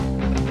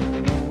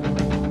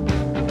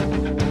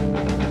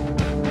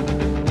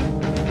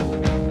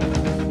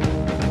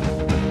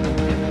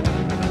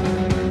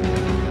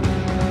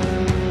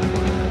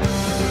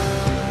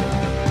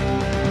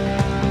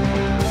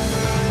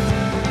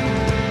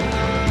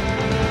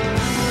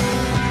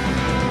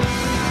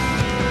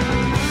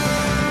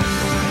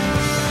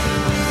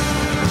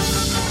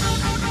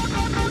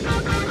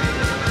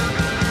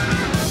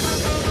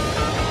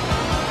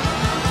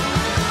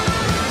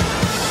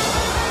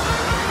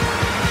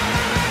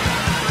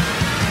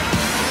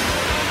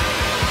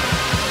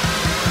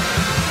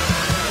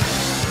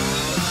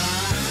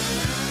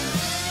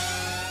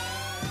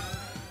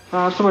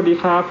สวัสดี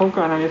ครับพบ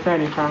กับอนาลิแซน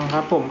อีกครั้งค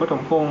รับผมปฐ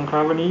มพงศ์ครั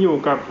บวันนี้อยู่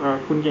กับ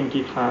คุณเก่ง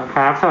กิจครับค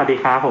รับสวัสดี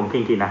ครับผมเ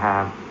ก่งกิจนะครั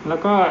บแล้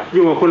วก็อ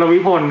ยู่กับคุณรวิ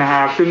พลนะค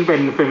รับซึ่งเป็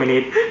นเฟมินิ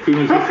สต์ที่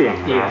มีชื่อเสียง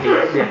เดี๋ย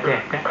ว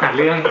หาเ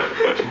รื่อง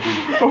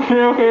โอ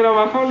เคเรา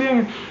มาเข้าเรื่อง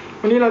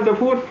วันนี้เราจะ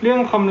พูดเรื่อง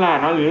คอมลาด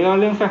เนาะหรือ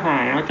เรื่องสหา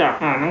ยมาจาก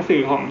หนังสื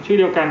อของชื่อ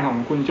เดียวกันของ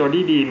คุณจอร์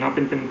ดี้ดีนเนาะเ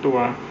ป็น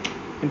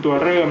ตัว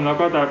เริ่มแล้ว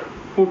ก็จะ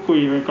พูดคุย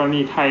ในกร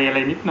ณีไทยอะไร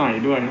นิดหน่อย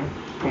ด้วยนะ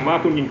ผมว่า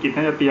คุณเก่งกิจ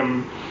น่าจะเตรียม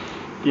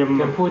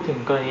พูดถึง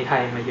กรณีไท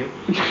ยมาเยอะ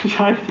ใ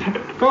ช่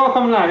ก็ค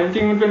ำหลาดจ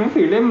ริงๆมันเป็นหนัง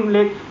สือเล่มเ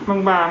ล็กบ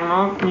างๆเน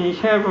าะมี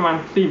แค่ประมาณ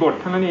4 บท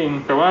เท่านั้นเอง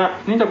แต่ว่า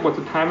เนื่องจากบท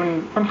สุดท้ายมัน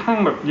ค่อนข้าง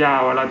แบบยา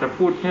วเราจะ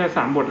พูดแค่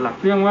3 บทหลัก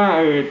เรื่องว่า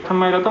ทำ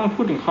ไมเราต้อง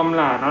พูดถึงคำห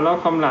ลาดแล้ว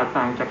คำหลาด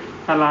ต่างจาก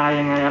อะไร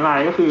ยังไงอะไร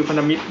ก็คือพัน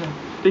ธมิตร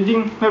จริง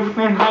ๆใ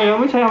นไทยเรา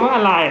ไม่ใช้คำว่าอ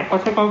ะไรเขา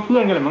ใช้คำว่าเพื่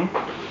อนกันหรือมั้ง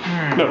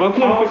แบบว่าเ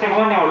พื่อนเขาใช้ค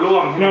ำว่าแนวร่ว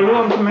มใช่ไหมแนว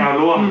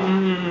ร่วม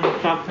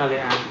ครับอะไร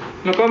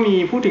แล้วก็มี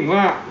พูดถึงว่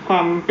าควา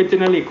มเป็นเจ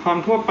เนริกความ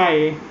ทั่วไป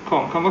ขอ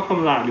งคำว่าค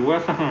ำหลาดหรือว่า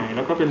สหายแ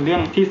ล้วก็เป็นเรื่อ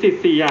ง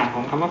ที่4 อย่างข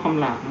องคำว่าคำ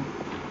หลาด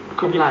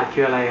คำหลาดคื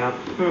ออะไรครับ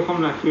ค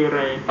ำหลาดคืออะไ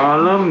ร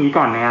เริ่มนี้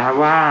ก่อนนะครับ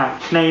ว่า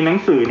ในหนัง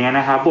สือเนี่ย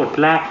นะครับบท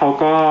แรกเขา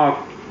ก็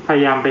พย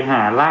ายามไปห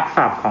าราก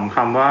ศัพท์ของค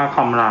ำว่าค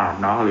ำหลาด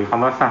เนาะหรือค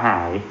ำว่าสหา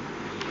ย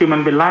คือมั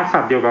นเป็นรากศั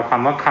พท์เดียวกับค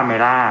ำว่าคาเม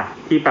รา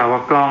ที่แปลว่า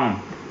กล้อง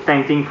แต่จ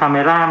ริงๆคาเม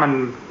รามัน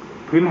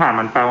พื้นฐาน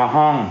มันแปลว่า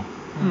ห้อง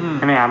ใ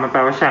ช่ไหมครับมันแปล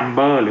ว่าแชมเบ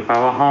อร์หรือแปล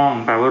ว่าห้อง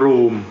แปลว่า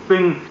รูมซึ่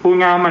งพูด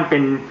ง่ายมันเป็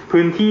น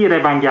พื้นที่อะไร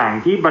บางอย่าง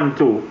ที่บรร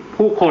จุ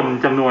ผู้คน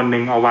จำนวนห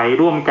นึ่งเอาไว้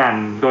ร่วมกัน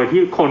โดย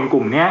ที่คนก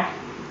ลุ่มนี้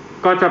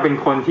ก็จะเป็น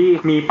คนที่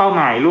มีเป้าห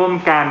มายร่วม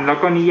กันแล้ว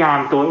ก็นิยาม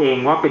ตัวเอง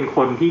ว่าเป็นค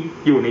นที่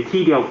อยู่ใน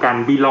ที่เดียวกัน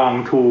belong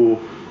to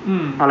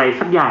อะไร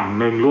สักอย่าง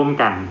หนึ่งร่วม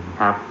กัน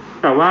ครับ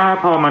แต่ว่า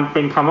พอมันเ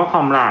ป็นคำว่าค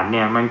อมราดเ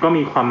นี่ยมันก็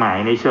มีความหมาย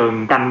ในเชิง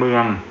การเมือ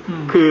ง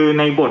คือ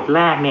ในบทแ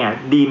รกเนี่ย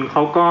ดีนเข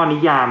าก็นิ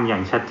ยามอย่า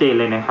งชัดเจน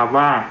เลยนะครับ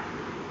ว่า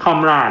คอม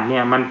ราดเนี่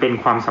ยมันเป็น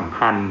ความสัม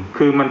พันธ์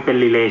คือมันเป็น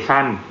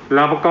relation แ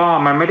ล้วก็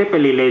มันไม่ได้เป็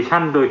น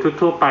relation โดย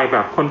ทั่วๆไปแบ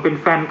บคนเป็น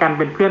แฟนกัน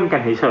เป็นเพื่อนกั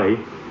นเฉย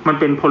ๆมัน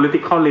เป็น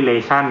political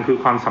relation คือ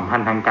ความสัมพัน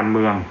ธ์ทางการเ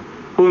มือง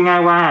พูดง่า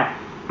ยว่า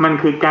มัน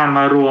คือการม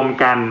ารวม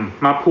กัน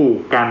มาผูก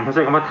กันเขาใ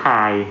ช้คำว่า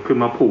tie คือ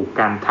มาผูก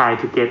กัน tie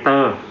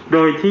together โด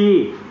ยที่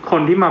ค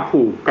นที่มา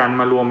ผูกกัน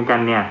มารวมกัน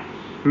เนี่ย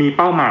มีเ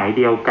ป้าหมาย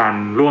เดียวกัน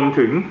รวม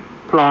ถึง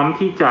พร้อม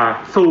ที่จะ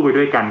สู้ไป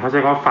ด้วยกันเขาใช้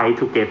คำว่า fight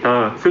together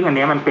ซึ่งอัน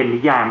นี้มันเป็นนิ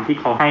ยามที่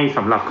เขาให้ส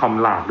ำหรับคอม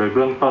ลาดโดยเ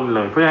บื้องต้นเล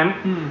ยเพราะฉะนั้น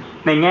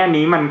ในแง่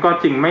นี้มันก็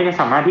จึงไม่ได้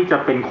สามารถที่จะ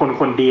เป็นคน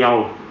คนเดียว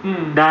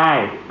ได้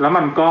แล้ว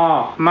มันก็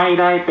ไม่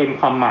ได้เป็น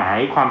ความหมาย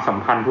ความสัม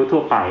พันธ์ทั่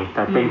วๆไปแ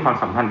ต่เป็นความ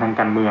สัมพันธ์ทาง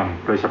การเมือง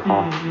โดยเฉพา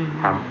ะ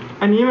ครับ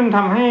อันนี้มันท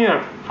ำให้แบ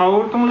บเขา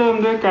ต้องเริ่ม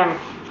ด้วยการ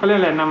เขาเรียก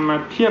อะไรนำมา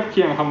เทียบเ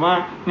คียงคำว่า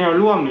แนว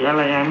ร่วมหรืออะไ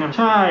รนั้น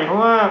ใช่เพราะ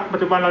ว่าปัจ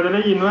จุบันเราจะไ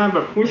ด้ยินว่าแบ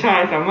บผู้ชาย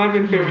สามารถเป็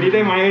นเฟมินิสต์ไ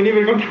ด้ไหมนี่เ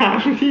ป็นคำถาม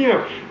ที่แบ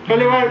บเขาเ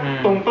รียกว่า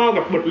ตรงเป้า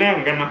กับบทแรกเห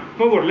มือนกันนะเ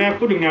มื่อบทแรก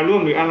พูดถึงแนวร่ว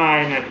มหรืออะไร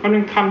เนี่ยมันเป็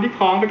นคำที่ค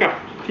ล้องไปกับ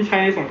ที่ใช้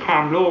ในสงครา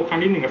มโลกครั้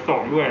งที่1 กับ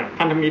 2ด้วย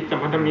พันธมิตรกับ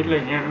พันธมิตรอะไร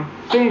เงี้ย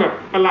ซึ่งแบบ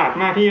ประหลาด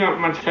มากที่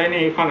มันใช้ใน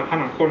ความสัมพัน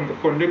ธ์ของคนกับ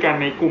คนด้วยกัน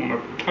ในกลุ่มแบ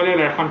บเขาเรียกอ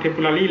ะไร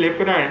contemporary left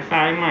ก็ได้ซ้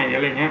ายใหม่อะ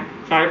ไรเงี้ย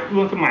ซ้าย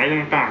ร่วมสมัย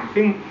ต่างๆ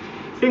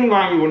ซึ่งว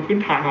างอยู่บนพื้น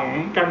ฐานของ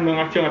การเมือง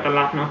เชิงอัต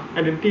ลักษณ์เนาะ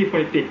identity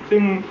politics ซึ่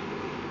ง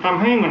ท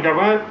ำให้เหมือนกับ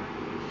ว่า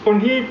คน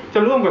ที่จะ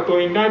ร่วมกับตัวเ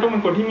องได้ต้องเป็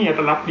นคนที่มีอั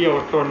ตลักษณ์เดียว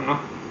กับตนเนาะ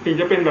ถึง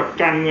จะเป็นแบบ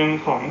การเมือง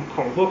ข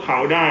องพวกเขา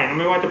ได้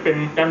ไม่ว่าจะเป็น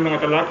การเมืองอั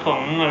ตลักษณ์ขอ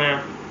งอะไร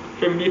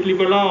feminist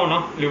liberal เนา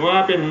ะหรือว่า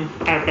เป็น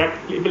black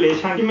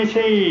liberation ที่ไม่ใ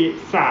ช่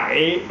สาย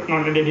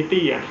non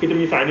identity คือจะ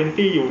มีสาย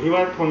identity อยู่ที่ว่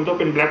าคนต้อง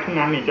เป็น black เท่า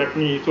นั้นเนี่ยจะ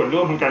มีส่วนร่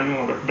วมทางการเมือง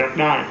แบบ black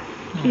ได้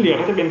ที่เหลือ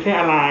ก็จะเป็นแค่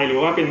อะไรหรือ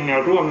ว่าเป็นแนว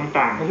ร่วม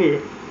ต่างๆก็คือ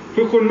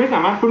คุณไม่สา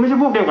มารถคุณไม่ใช่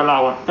พวกเดียวกับเรา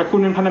แต่คุณ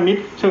เป็นพันธมิต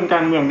รเชิงกา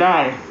รเมืองได้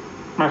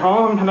หมายความว่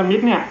าพันธมิต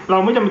รเนี่ยเรา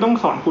ไม่จำเป็นต้อง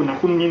สอนคุณ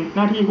คุณมีห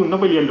น้าที่คุณต้อ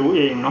งไปเรียนรู้เ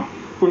องเนาะ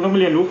คุณต้องไป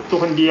เรียนรู้ตัว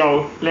คนเดียว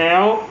แล้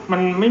วมั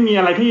นไม่มี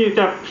อะไรที่จ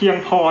ะเพียง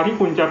พอที่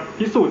คุณจะ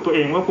พิสูจน์ตัวเอ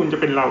งว่าคุณจะ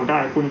เป็นเราได้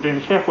คุณเป็น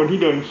แค่คนที่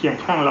เดินเคียง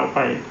ข้างเราไป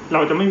เรา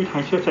จะไม่มีทา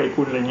งเชื่อใจ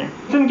คุณอะไรเงี้ย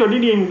ซึ่งจอร์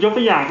ดี้ดีนยก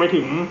ตัวอย่างไป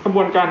ถึงกระบ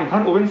วนการถึงขั้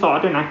น Open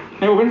Source ด้วยนะ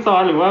ใน Open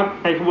Source หรือว่า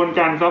ในกระบวนก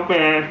ารซอฟต์แว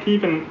ร์ที่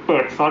เป็นเปิ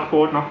ด Source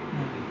Code เนาะ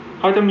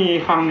เขาจะมี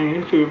คำหนึ่ง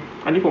ก็คือ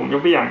อันที่ผมย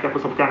กตัวอย่างจากปร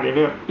ะสบการณ์เ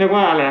รียก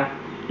ว่าอะไร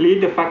read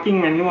the fucking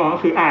manual ก็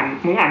คือ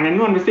มึงอ่านแมน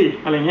นวลไปสิ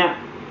อะไรเงี้ย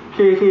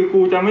คือ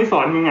กูจะไม่ส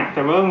อนมึงแ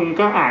ต่ว่ามึง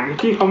ก็อ่าน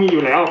ที่เขามีอ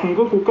ยู่แล้วมึง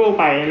ก็ Google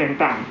ไปอะไร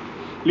ต่าง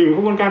ๆหรือก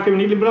ระบวนการ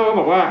feminist liberal ก็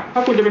บอกว่าถ้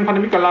าคุณจะเป็นพันธ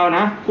มิตรกับเราน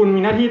ะคุณมี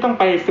หน้าที่ต้อง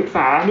ไปศึกษ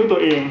าด้วยตัว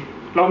เอง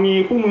เรามี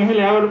คู่มือให้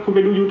แล้วคุณไป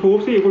ดู YouTube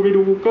สิคุณไปดู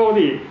Google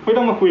สิไม่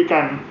ต้องมาคุยกั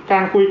นกา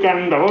รคุยกัน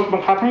แบบว่าบั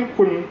งคับให้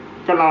คุณ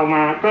กับเราม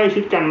าใกล้ชิ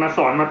ดกันมาส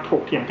อนมาถ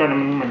กเถียงกันมั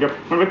นเหมือนกับ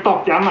มันเป็นตอก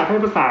ย้ำถ้า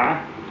ภาษา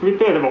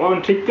Twitter แต่บอกว่ามั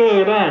นทริกเกอ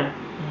ร์ได้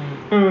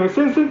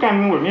ซึ่งการเ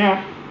มืองแบบเนี้ย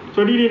จ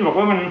อร์ดี้ดีนบอก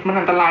ว่ามัน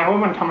อันตรายเพรา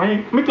ะมันทำให้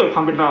ไม่เกิดคว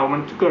ามเป็นเรามั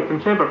นเกิดเป็น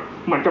แค่แบบ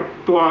เหมือนกับ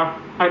ตัว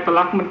อัต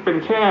ลักษณ์มันเป็น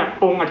แค่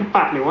องค์อธิ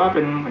ปัตย์หรือว่าเ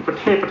ป็นเหมือนประ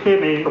เทศ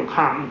ในสงค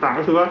รามต่าง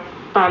ก็คือว่า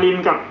สตาลิน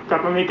กับ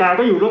อเมริกา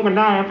ก็อยู่ร่วมกัน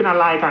ได้เป็นอะ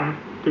ไรกัน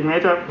ถึงแม้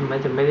จะ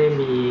ไม่ได้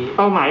มีเ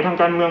ป้าหมายทาง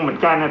การเมืองเหมือน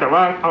กันแต่ว่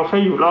าเอาแค่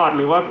อยู่รอดห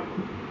รือว่า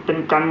เป็น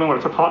การเมืองแบ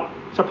บเฉ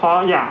พาะ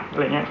อย่างอะ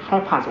ไรเงี้ยแค่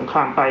ผ่านสงคร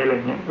ามไปอะไร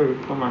เงี้ย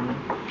ประมาณนั้น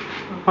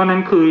เพราะนั้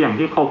นคืออย่าง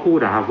ที่เขาพูด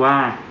ครับว่า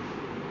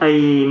ไอ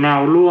แน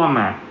วร่วม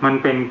อ่ะมัน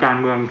เป็นการ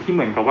เมืองที่เห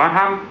มือนกับว่า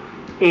ถ้า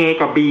A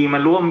กับ B มา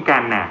ร่วมกั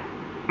นน่ะ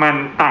มัน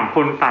ต่างค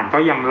นต่างก็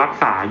ยังรัก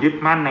ษายึด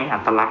มั่นในอั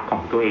ตลักษณ์ขอ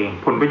งตัวเอง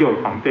ผลประโยช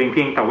น์ของตัวเองเ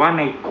พียงแต่ว่าใ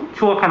น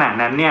ชั่วขณะ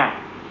นั้นเนี่ย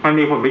มัน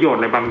มีผลประโยชน์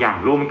อะไรบางอย่าง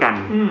ร่วมกัน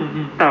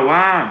แต่ว่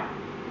า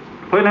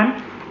เพราะฉะนั้น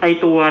ไอ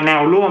ตัวแน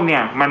วร่วมเนี่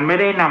ยมันไม่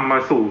ได้นำมา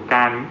สู่ก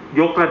าร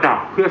ยกระดับ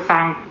เพื่อสร้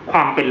างคว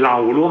ามเป็นเรา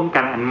ร่วม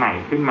กันอันใหม่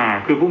ขึ้นมา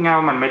คือพูดง่าย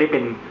ว่ามันไม่ได้เป็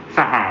นส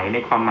หายใน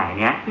ความหมาย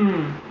เนี้ย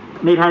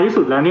ในท้ายที่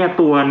สุดแล้วเนี่ย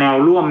ตัวแนว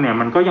ร่วมเนี่ย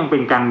มันก็ยังเป็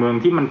นการเมือง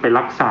ที่มันไป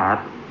รักษา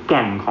แ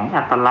ก่นของ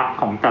อัตลักษณ์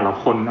ของแต่ละ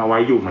คนเอาไว้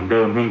อยู่เหมือนเ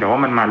ดิมเพียงแต่ว่า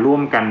มันมาร่ว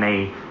มกันใน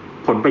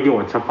ผลประโย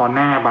ชน์เฉพาะห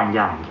น้าบางอ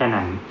ย่างแค่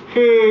นั้น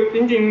คือจ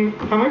ริง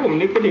ๆทำให้ผม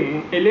นึกไปถึง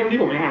ไอ้เรื่องที่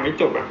ผมยังอ่านไม่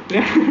จบอ่ะเ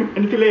นี่ยอัน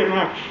นี้คือเล่มม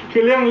ากคื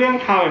อเรื่อง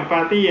คาวแอนด์ปา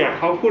ร์ตี้อ่ะเ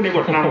ขาพูดในบ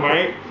ทนำไว้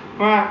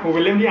ว่าโหเ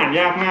ป็นเรื่องที่อ่าน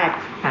ยากมาก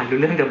ดู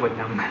เรื่องเดียวบท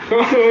นำ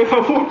ก็คือเขา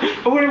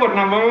พูดในบท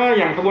นำไว้ว่า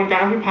อย่างกระบวนการ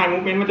อภิปรายมู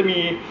ฟเมนต์มันจะมี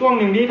ช่วง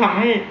หนึ่งที่ทำใ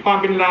ห้ความ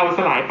เป็นเราส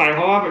ลายไปเพ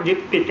ราะว่ายึด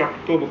ติดกับ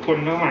ตัวบุคคล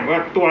นั่นหมายว่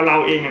าตัวเรา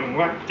เองเหมือน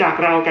ว่าจาก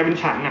เรากลายเป็น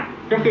ฉันอ่ะ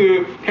ก็คือ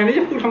แทนที่จ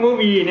ะพูดคำว่า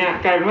we เนี่ย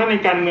กลายเป็นว่าใน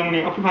การเมืองใน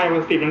อภิปรายป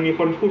กติมันมีค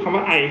นพูดคำ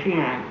ว่า I ขึ้น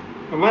มา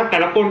แต่ว่าแต่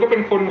ละคนก็เป็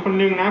นคนคน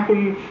นึงนะคุณ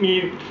มี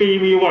ฟรี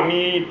วิวอ่ะ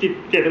มี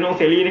เจตจำนงเ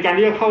สรีในการ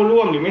ที่จะเข้าร่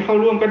วมหรือไม่เข้า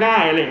ร่วมก็ได้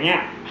อะไรเงี้ย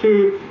คือ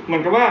เหมือ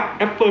นกับว่า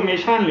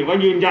affirmation หรือว่า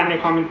ยืนยันใน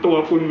ความเป็นตัว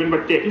คุณเป็นปั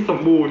จเจกที่สม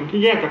บูรณ์ที่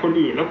แยกจากคน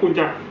อื่นแล้วคุณ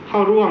จะเข้า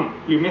ร่วม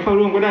หรือไม่เข้า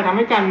ร่วมก็ได้ทำใ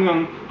ห้การเมือง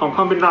ของค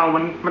วามเป็นเรา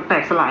มันแต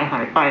กสลายหา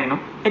ยไปเนา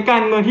ะไอ้กา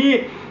รเมืองที่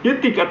ยึด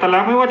ติดอัตลั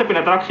กษณ์ไม่ว่าจะเป็น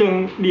อัตลักษณ์เชิง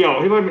เดี่ยว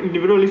ที่ว่า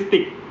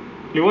individualistic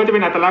หรือว่าจะเป็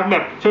นอัตลักษณ์แบ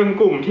บเชิง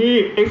กลุ่มที่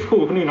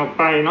exclude คนอื่นออก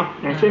ไปเนาะ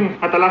อย่างเช่น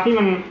อัตลักษณ์ที่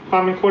มันควา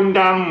มเป็นคน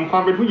ดำควา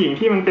มเป็นผู้หญิง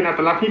ที่มันเป็นอัต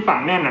ลักษณ์ที่ฝัง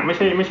แน่นอ่ะไม่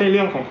ใช่เ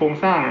รื่องของโครง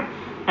สร้างอ่ะ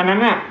อันนั้น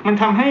น่ะมัน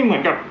ทำให้เหมือ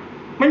นกับ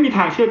ไม่มีท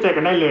างเชื่อใจ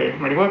กันได้เลย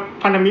หมายถึงว่า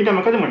พันธมิตร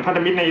มันก็จะเหมือนพันธ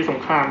มิตรในสง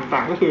ครามต่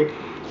างก็คือ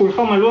คุณเ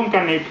ข้ามาร่วมกั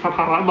นในสภ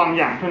าวะบาง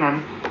อย่างเท่านั้น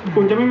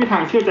คุณจะไม่มีทา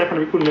งเชื่อใจพันธ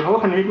มิตรคุณเลยเพราะว่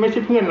าพันธมิตรไม่ใช่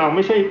เพื่อนเราไ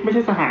ม่ใ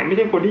ช่สหายไม่ใ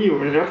ช่คนที่อยู่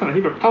ในลักษณะ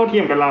ที่แบบเท่าเที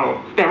ยมกับเรา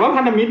แต่ว่า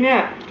พันธมิตรเนี่ย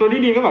ตัว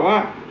ที่ดีก็บอกว่า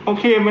โอ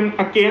เคมัน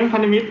against พั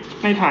นธมิตร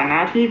ในฐานะ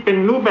ที่เป็น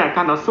รูปแบบก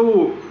ารต่อสู้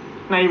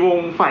ในวง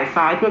ฝ่าย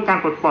ซ้ายเพื่อการ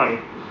ปลดปล่อย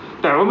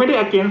แต่ว่าไม่ได้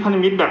against พันธ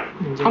มิตรแบบ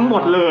ทั้งหม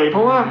ดเลยเพร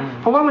าะ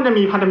ว่ามันจะ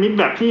มีพันธมิตร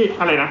แบบที่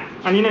อะไรนะ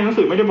อันนี้ในหนัง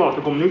สือไม่ได้บอกแ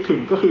ต่ผมนึกถึง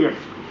ก็คือ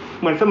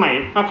เหมือนสมัย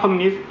คอมมิว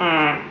นิสต์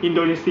อินโด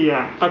นีเซีย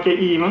ตาเก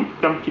อีมั้ง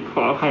จำผิดข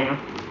ออภัยนะ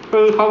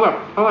เข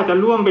าอาจจะ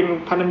ร่วมเป็น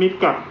พันธมิตร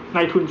กับน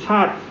ายทุนช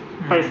าติ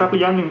ไปสักร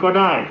ะยะหนึ่งก็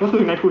ได้ก็คื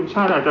อนายทุนช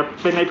าติอาจจะ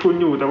เป็นนายทุน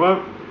อยู่แต่ว่า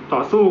ต่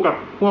อสู้กับ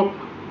พวก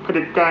เผ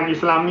ด็จการอิ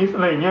สลามิสต์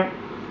อะไรอย่างเงี้ย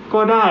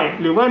ก็ได้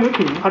หรือว่านึก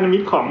ถึงพันธมิ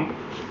ตรของ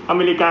อเ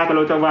มริกากับโ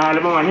รจาวาอะไร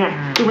ประมาณนี้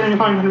คือมันเป็น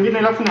พันธมิตรใน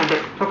ลักษณะแบ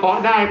บเฉพาะ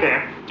ได้แต่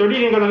โจดี้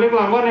เองกำลังเรียก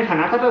ร้องว่าในฐา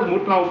นะถ้าสมม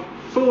ติเรา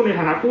สู้ใน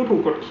ฐานะผู้ถู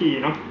กกดขี่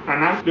เนาะฐา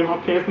นะเดอะฮอป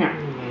เพสเนี่ย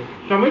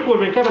เราไม่ควร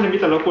เป็นแค่พันธมิต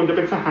รแต่เราควรจะเ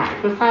ป็นสหาย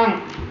เพื่อสร้าง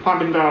ความ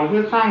เป็นเราเพื่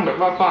อสร้างแบบ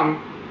ว่าความ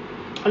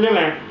เขาเรียกอะ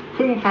ไร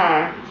พึ่งพา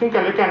ซึ่งกั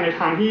นและกันใน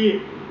ทางที่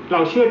เรา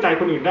เชื่อใจ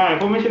คนอื่นได้เ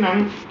พราะไม่เช่นนั้น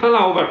ถ้าเร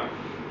าแบบ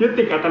ยึด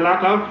ติดอัตลักษ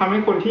ณ์แล้วทำให้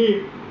คนที่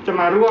จะ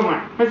มาร่วม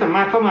ไม่สาม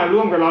ารถเข้ามาร่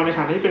วมกับเราในฐ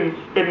านะที่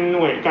เป็นห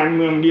น่วยการเ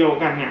มืองเดียว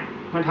กันเนี่ย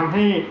มันทำใ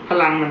ห้พ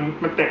ลัง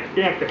มันแตกแ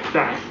ยกแตก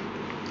จ่าย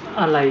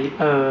อะไร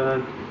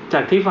จา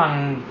กที่ฟัง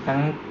ทั้ง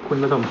คุณ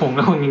ปฐมพงษ์แล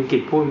ะคุณยิงกิ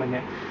จพูดมาเ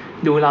นี่ย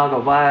ดูเรากั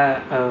บว่า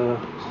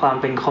ความ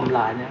เป็นคอมร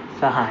าดเนี่ย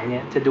สหายเนี่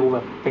ยจะดูแบ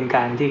บเป็นก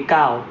ารที่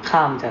ก้าว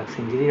ข้ามจาก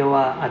สิ่งที่เรียก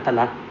ว่าอัต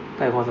ลักษณ์ไ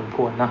ปพอสมค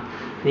วรเนาะ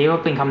นี่ก็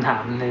เป็นคำถา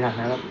มในฐา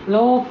นะครับแ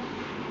ล้ว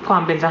ควา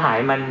มเป็นสหาย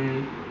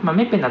มันไ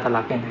ม่เป็นอัต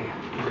ลักษณ์ยังไง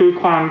คือ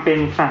ความเป็น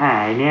สหา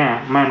ยเนี่ย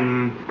มัน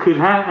คือ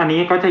ถ้าอันนี้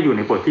ก็จะอยู่ใ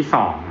นบทที่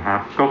2ครั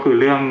บก็คือ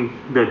เรื่อง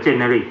The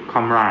Generic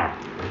Comrade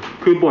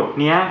คือบท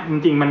นี้จ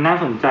ริงๆมันน่า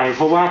สนใจเ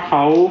พราะว่าเข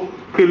า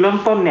คือเริ่ม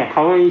ต้นเนี่ยเข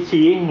า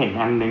ชี้เห็น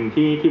อันนึง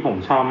ที่ผม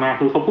ชอบมาก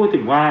คือเขาพูดถึ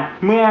งว่า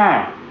เมื่อ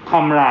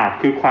Comrade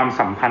คือความ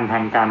สัมพันธ์ท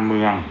างการเ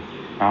มือง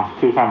เนาะ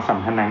คือความสัม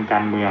พันธ์ทางกา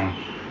รเมือง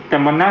แต่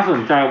มันน่าส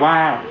นใจว่า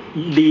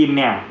ดีนเ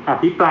นี่ยอ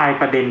ภิปราย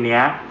ประเด็นเนี้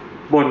ย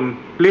บน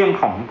เรื่อง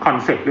ของคอน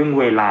เซ็ปต์เรื่อง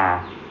เวลา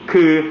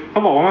คือเขา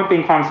บอกว่ามันเป็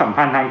นความสัม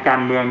พันธ์ทางกา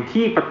รเมือง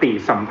ที่ปฏิ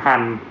สัมพัน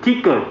ธ์ที่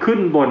เกิดขึ้น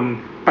บน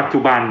ปัจจุ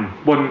บัน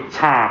บนฉ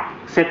าก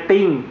เซต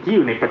ติ้งที่อ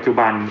ยู่ในปัจจุ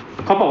บัน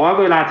เขาบอกว่า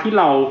เวลาที่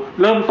เรา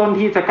เริ่มต้น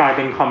ที่จะกลายเ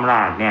ป็นคอมร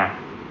าดเนี่ย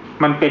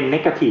มันเป็นเน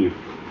กาทีฟ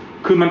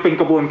คือมันเป็น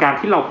กระบวนการ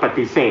ที่เราป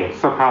ฏิเสธ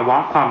สภาวะ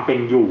ความเป็น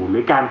อยู่หรื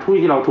อการ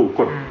ที่เราถูก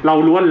กดเรา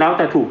ล้วนแล้วแ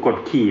ต่ถูกกด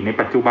ขี่ใน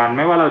ปัจจุบันไ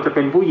ม่ว่าเราจะเ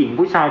ป็นผู้หญิง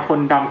ผู้ชายคน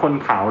ดำคน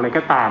ขาวอะไร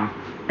ก็ตาม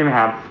ใช่ไหม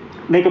ครับ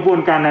ในกระบวน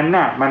การนั้น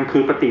น่ะมันคื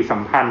อปฏิสั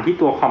มพันธ์ที่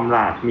ตัวคอมร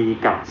าดมี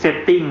กับเซต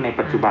ติ้งใน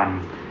ปัจจุบัน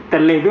แต่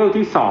เลเวล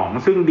ที่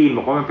2ซึ่งดีนบ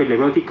อกว่ามันเป็นเล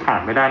เวลที่ขา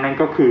ดไม่ได้นั่น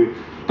ก็คือ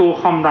ตัว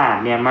คอมราด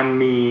เนี่ยมัน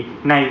มี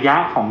นัยยะ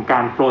ของกา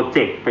รโปรเจ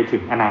กต์ไปถึ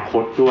งอนาค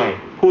ตด้วย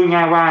พูด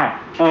ง่ายว่า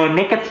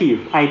negative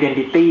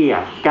identity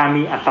การ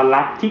มีอัต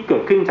ลักษณ์ที่เกิ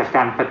ดขึ้นจากก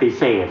ารปฏิ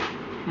เสธ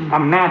อ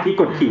ำนาจที่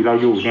กดขี่เรา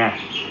อยู่เนี่ย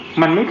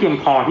มันไม่เพียง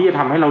พอที่จะ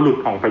ทำให้เราหลุด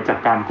ออกไปจาก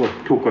การ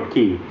ถูกกด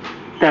ขี่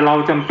แต่เรา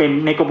จำเป็น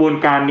ในกระบวน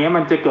การนี้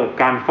มันจะเกิด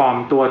การฟอร์ม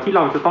ตัวที่เ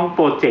ราจะต้องโป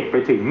รเจกต์ไป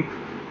ถึง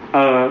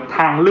ท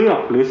างเลือก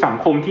หรือสัง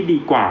คมที่ดี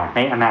กว่าใน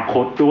อนาค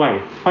ตด้วย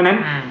เพราะนั้น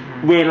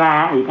เวลา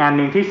อีกอัน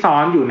นึงที่ซ้อ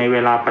นอยู่ในเว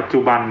ลาปัจจุ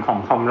บันของ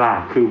คอมรา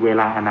ดคือเว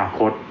ลาอนาค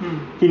ต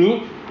ทีนี้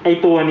ไอ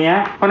ตัวเนี้ย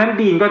เพราะนั้น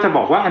ดีนก็จะบ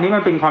อกว่าอันนี้มั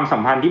นเป็นความสั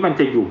มพันธ์ที่มัน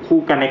จะอยู่คู่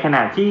กันในขณ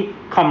ะที่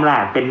คอมรา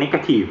ดเป็นเนกา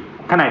ทีฟ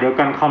ขณะเดียว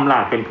กันคอมรา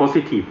ดเป็นโพ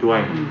สิทีฟด้วย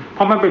เพ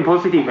ราะมันเป็นโพ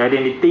สิทีฟไอเด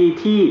นติตี้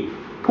ที่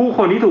ผู้ค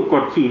นที่ถูกก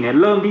ดขี่เนี่ย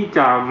เริ่มที่จ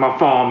ะมา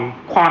ฟอร์ม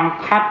ความ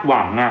คาดห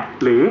วังอ่ะ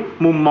หรือ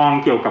มุมมอง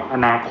เกี่ยวกับอ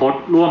นาคต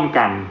ร่วม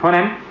กันเพราะฉะ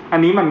นั้นอัน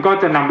นี้มันก็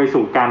จะนำไป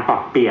สู่การปรั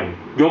บเปลี่ยน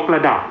ยกร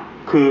ะดับ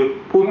คือ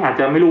ผู้อาจ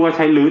จะไม่รู้ว่าใ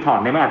ช้รื้อถอน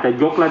ได้ไหมอาจจะ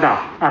ยกระดับ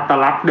อัต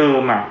ลักษณ์เดิ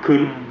มอ่ะคือ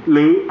ห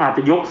รืออาจจ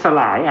ะยกส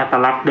ลายอัต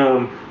ลักษณ์เดิม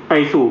ไป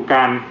สู่ก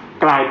าร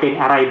กลายเป็น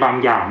อะไรบาง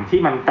อย่างที่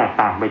มันแตก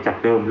ต่างไปจาก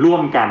เดิมร่ว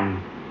มกัน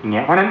อย่างเ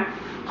งี้ยเพราะฉะนั้น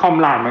คอม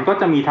ราดมันก็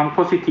จะมีทั้ง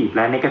positive แ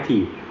ละ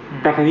negative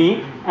แต่คราวนี้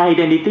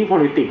identity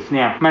politics เ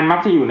นี่ยมันมัก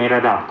จะอยู่ในร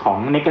ะดับของ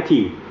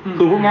negative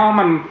คือพวกนี้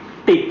มัน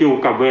ติดอยู่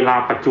กับเวลา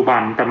ปัจจุบั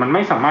นแต่มันไ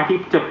ม่สามารถที่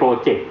จะโปร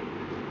เจกต์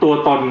ตัว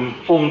ตน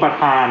องค์ประ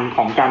ธานข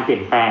องการเปลี่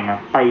ยนแปลง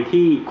ไป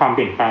ที่ความเป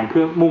ลี่ยนแปลงเ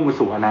พื่อมุ่งไป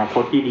สู่อนาค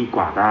ตที่ดีก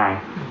ว่าได้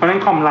เพราะฉะนั้น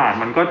คอมราด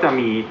มันก็จะ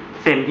มี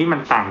เซนที่มั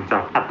นต่างจา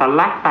กอัต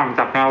ลักษณ์ต่างจ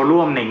ากแนวร่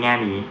วมในแง่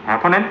นี้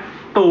เพราะฉะนั้น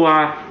ตัว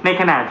ใน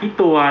ขณะที่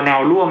ตัวแน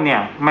วร่วมเนี่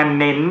ยมัน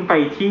เน้นไป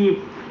ที่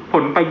ผ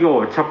ลประโย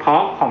ชน์เฉพา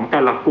ะของแต่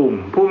ละกลุ่ม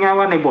พูดง่าย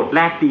ว่าในบทแ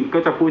รกดีก็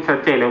จะพูดชัด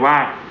เจนเลยว่า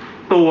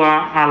ตัว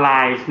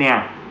allies เนี่ย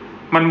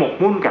มันหมก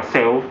มุ่นกับเซ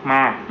ลฟ์ม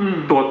าก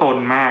ตัวตน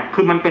มาก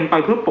คือมันเป็นไป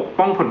เพื่อปก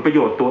ป้องผลประโย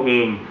ชน์ตัวเอ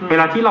งเว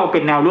ลาที่เราเป็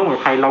นแนวร่วมกับ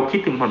ใครเราคิด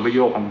ถึงผลประโย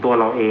ชน์ของตัว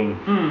เราเอง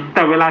แ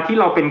ต่เวลาที่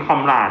เราเป็นคอ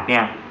มราดเนี่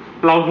ย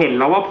เราเห็น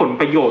แล้วว่าผล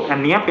ประโยชน์อัน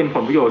นี้เป็นผ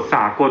ลประโยชน์ส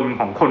ากล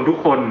ของคนทุก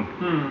คน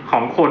ขอ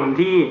งคน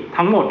ที่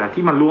ทั้งหมด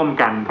ที่มาร่วม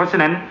กันเพราะฉะ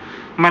นั้น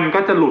มันก็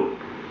จะหลุด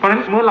เพราะฉะนั้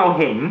นเมื่อเรา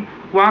เห็น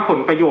ว่าผล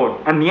ประโยชน์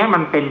อันนี้มั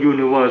นเป็นยู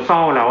นิเวอร์แซ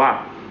ลแล้ว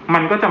มั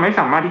นก็จะไม่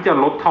สามารถที่จะ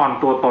ลดทอน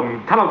ตัวตน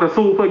ถ้าเราจะ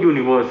สู้เพื่อยู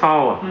นิเวอร์แซ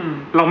ล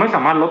เราไม่ส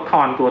ามารถลดท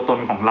อนตัวตน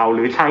ของเราห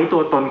รือใช้ตั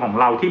วตนของ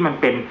เราที่มัน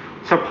เป็น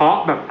เฉพาะ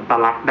แบบอัต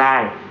ลักษณ์ได้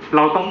เร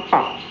าต้องป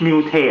รับมิว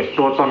เทต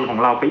ตัวตนของ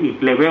เราไปอีก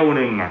เลเวล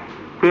นึง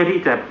เพื่อที่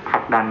จะผลั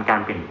กดันการ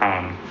เปลี่ยนแปล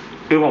ง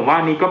คือผมว่า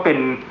นี่ก็เป็น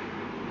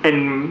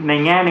ใน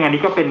แง่นึงอัน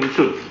นี้ก็เป็น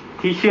จุด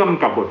ที่เชื่อม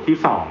กับบทที่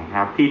2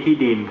ครับที่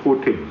ดีนพูด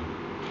ถึง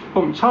ผ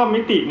มชอบ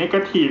มิติเนก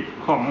าทีฟ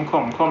ขอ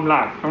งคอมร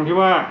าดตรงที่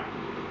ว่า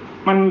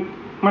มั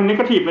นเน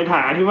กาทีฟในฐา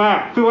นะที่ว่า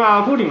คือว่า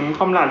พูดถึงค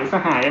อมราดหรือส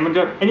หายมันจ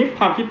ะอันนี้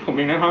ความคิดผมเ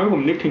องนะทำให้ผ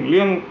มนึกถึงเ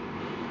รื่อง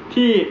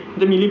ที่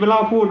จะมีลิเบอรั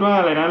ลพูดว่า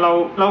อะไรนะเ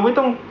ราไม่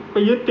ต้องไป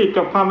ยึดติด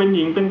กับความเป็นห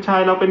ญิงเป็นชา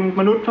ยเราเป็น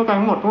มนุษย์เท่ากัน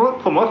ทั้งหมดเพราะว่า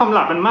ผมว่าคอมร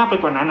าดมันมากไป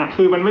กว่านั้น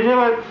คือมันไม่ใช่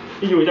ว่า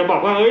อยู่จะบอ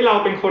กว่าเรา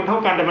เป็นคนเท่า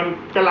กันแต่มัน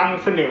กำลัง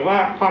เสนอว่า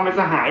ความเป็น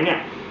สหายเนี่ย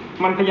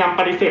มันพยายาม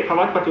ปฏิเสธภาว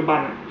ะปัจจุบัน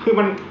คือ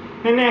มัน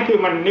แน่ๆคือ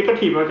มันเนกา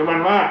ทีฟปัจจุบัน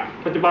ว่า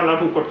ปัจจุบันเรา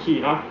ถูกกดขี่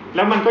เนาะแ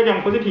ล้วมันก็ยัง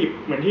โพสิทีฟ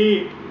เหมือนที่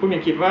คุณยั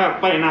งคิดว่า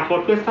ไปอนาคต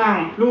เพื่อสร้าง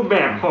รูปแบ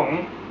บขอ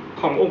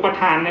งองค์ประ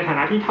ธานในฐาน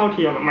ะที่เท่าเ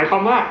ทียมหมายควา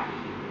มว่า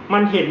มั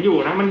นเห็นอยู่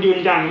นะมันยืน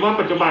ยันว่า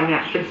ปัจจุบันเนี่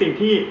ยเป็นสิ่ง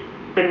ที่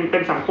เป็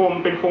นสังคม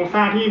เป็นโครงสร้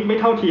างที่ไม่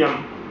เท่าเทียม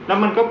แล้ว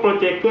มันก็โปร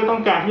เจกต์เพื่อต้อ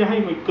งการที่จะให้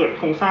เกิดโ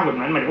ครงสร้างแบบ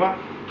นั้นหมายว่า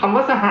คำว่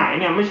าสหาย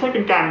เนี่ยไม่ใช่เ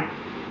ป็นการ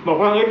บอก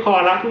ว่าพอ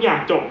ละทุกอย่าง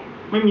จบ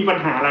ไม่มีปัญ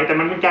หาอะไรแต่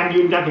มันเป็นการ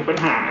ยืนยันถึงปัญ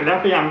หาแล้ว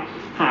พยายาม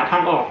หาทา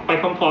งออกไป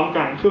พร้อมๆ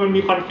กันคือมัน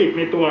มีคอนฟลิกต์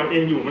ในตัวเอ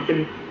งอยู่มันเป็น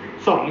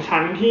2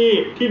ชั้น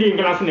ที่ดีนก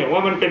ำลังเสนอว่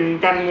ามันเป็น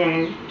การเมือง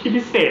ที่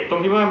พิเศษตร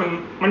งที่ว่า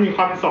มันมีค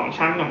วามเป็น2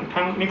ชั้นของ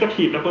ทั้งเนกา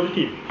ทีฟและโพสิ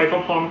ทีฟไปพ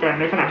ร้อมๆกัน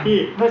ในขณะที่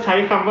ถ้าใช้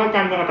คำว่าก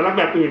ารเมืองอัตลักษณ์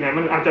แบบอื่นเนี่ย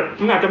มันอาจ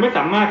จะไม่ส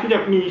ามารถที่จะ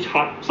มีช็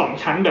อต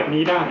2ชั้นแบบ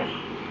นี้ได้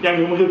อย่างห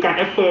นึ่งมันคือการแ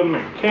อฟเฟิร์ม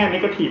แค่เน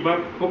กาทีฟว่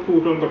ากู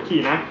โดนกด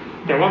ขี่นะ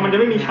แต่ว่ามันจะ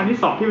ไม่มีชั้นที่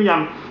2ที่พยา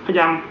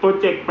ยามโปร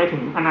เจกต์ไปถึ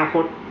งอนาค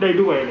ตได้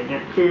ด้วยอะไรเงี้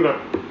ยคือแบบ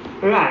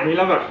อ่านนี้แ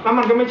ล้วแบบแล้ว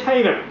มันก็ไม่ใช่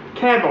แบบแ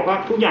ค่บอกว่า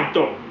ทุกอย่างจ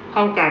บเ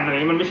ท่ากันอะไร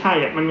มันไม่ใช่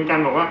มันเป็นการ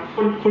บอกว่า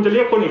คุณจะเรี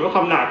ยกคนอื่นว่าค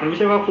อมราดมันไม่ใ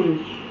ช่ว่าคุณ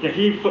อย่าง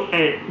ที่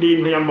ดีน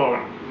พยายามบอก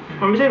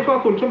มันไม่ใช่ว่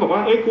าคุณแค่บอกว่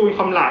ากูเป็น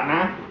คอมราดน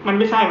ะมัน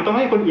ไม่ใช่มันต้องใ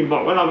ห้คนอื่นบอ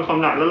กว่าเราเป็นคอม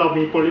ราดแล้วเรา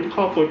มี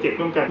political project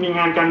ร่วมกันมี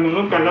งานการเมือง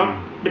ร่วมกันแล้ว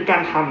เป็นกา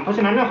รทำเพราะฉ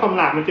ะนั้นคอม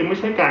ราดมันจึงไม่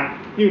ใช่การ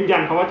ยืนยั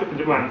นภาวะปัจ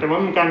จุบันแต่ว่า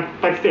มันการ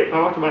ปฏิเสธภา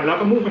วะปัจจุบันแล้ว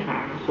ก็มุ่งไปหา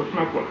อนาคตม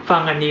ากกว่าฟั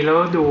งอันนี้แล้ว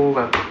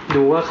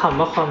ดูว่าคำ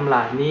ว่าคอมร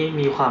าดนี่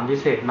มีความพิ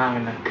เศษมาก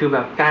นะคือแบ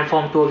บการฟอ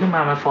ร์มตัวขึ้นม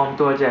ามันฟอร์ม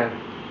ตัวจาก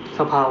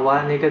สภาวะ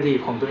เนกาทีฟ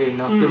ของตัวเอง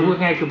เนาะคือพูด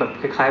ง่ายคือแบบ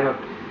คล้ายๆแบบ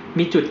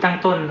มีจุดตั้ง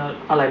ต้น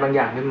อะไรบางอ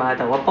ย่างขึ้นมา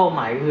แต่ว่าเป้าหม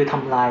ายก็คือท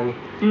ำลาย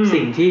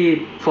สิ่งที่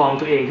ฟอร์ม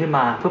ตัวเองขึ้นม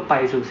าเพื่อไป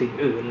สู่สิ่ง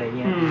อื่นอะไร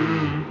เงี้ย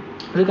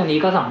เรื่องอันนี้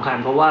ก็สำคัญ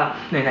เพราะว่า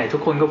ไหนๆทุ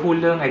กคนก็พูด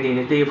เรื่อง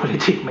identity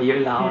politics มาเยอะ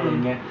แล้วอะไร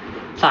เงี้ย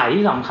สาย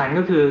ที่สำคัญ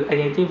ก็คือ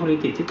identity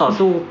politics ที่ต่อ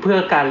สู้เพื่อ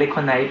การ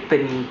recognize เป็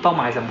นเป้าห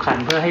มายสำคัญ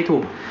เพื่อให้ถู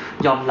ก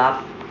ยอมรับ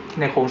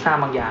ในโครงสร้าง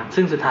บางอย่าง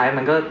ซึ่งสุดท้าย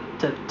มันก็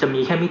จะมี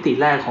แค่มิติ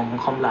แรกของ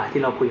คอมราด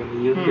ที่เราคุยกัน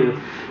นี้ก็คือ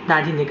ด้า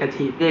นที่เนกา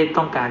ทีฟได้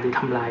ต้องการจะ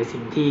ทำลาย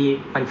สิ่งที่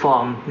มันฟอ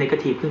ร์มเนกา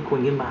ทีฟขึ้น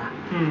มา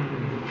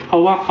เพรา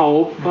ะว่าเขา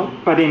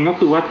ประเด็นก็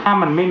คือว่าถ้า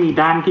มันไม่มี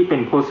ด้านที่เป็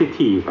นโพสิ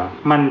ทีฟ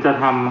มันจะ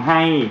ทำใ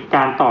ห้ก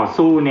ารต่อ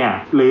สู้เนี่ย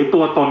หรือ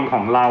ตัวตนข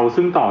องเรา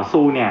ซึ่งต่อ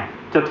สู้เนี่ย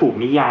จะถูก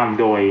นิยาม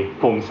โดย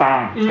โครงสร้าง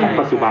ของ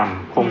ปัจจุบัน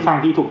โครงสร้าง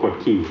ที่ถูกกด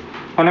ขี่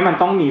เพราะนั้นมัน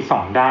ต้องมี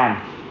2ด้าน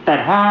แต่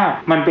ถ้า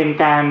มันเป็น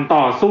การ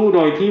ต่อสู้โด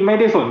ยที่ไม่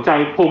ได้สนใจ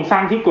โครงสร้า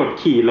งที่กด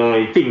ขี่เลย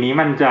สิ่งนี้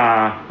มันจะ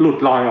หลุด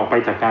ลอยออกไป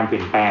จากการเปลี่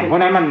ยนแปลงเพรา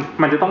ะนั้น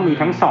มันจะต้องมี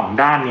ทั้ง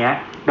2ด้านนี้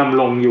ดำ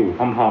รงอยู่พ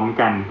ร้อมๆ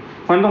กัน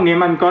เพราะฉะนั้นตรงนี้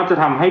มันก็จะ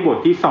ทำให้บท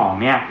ที่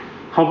2เนี่ย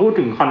เขาพูด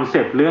ถึงคอนเซ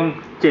ปต์เรื่อง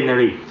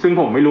generic ซึ่ง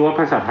ผมไม่รู้ว่า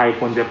ภาษาไทย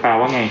ควรจะแปล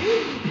ว่าไง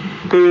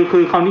คื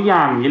อเขานิย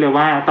ามอย่างนี้เลย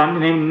ว่าตอน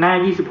ในหน้า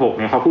26เ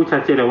นี่ยเขาพูดชั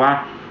ดเจนเลยว่า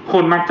ค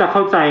นมักจะเข้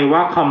าใจว่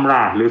าคอมร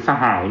าดหรือส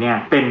หายเนี่ย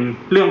เป็น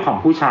เรื่องของ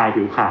ผู้ชาย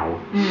ผิวขาว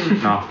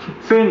เนาะ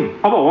ซึ่ง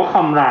เขาบอกว่าค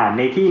อมราดใ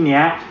นที่เนี้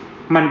ย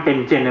มันเป็น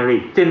เจเน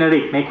ริ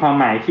กในความ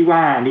หมายที่ว่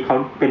าอันนี้เขา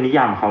เป็นนิย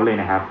ามเขาเลย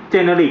นะครับเจ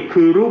เนริก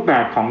คือรูปแบ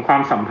บของควา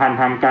มสัมพันธ์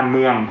ทางการเ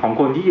มืองของ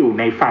คนที่อยู่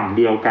ในฝั่ง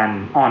เดียวกัน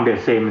on the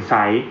same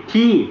side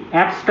ที่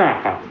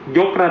abstract ย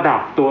กระดับ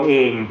ตัวเอ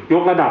งย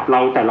กระดับเร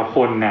าแต่ละค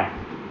นเนี่ย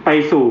ไป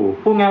สู่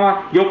พูดง่ายว่า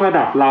ยกระ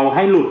ดับเราใ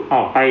ห้หลุดอ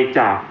อกไปจ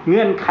ากเ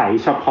งื่อนไข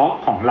เฉพาะ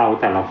ของเรา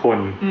แต่ละคน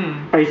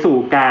ไปสู่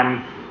การ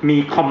มี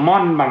คอมมอ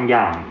นบางอ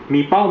ย่าง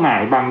มีเป้าหมา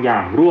ยบางอย่า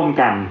งร่วม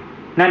กัน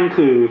นั่น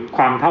คือค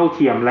วามเท่าเ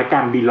ทียมและก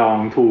าร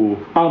belong to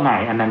เป้าหมา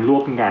ยอันนั้นร่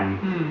วมกัน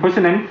เพราะฉ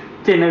ะนั้น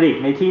generic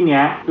ในที่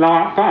นี้เรา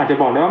ก็อาจจะ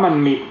บอกได้ว่ามัน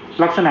มี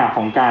ลักษณะข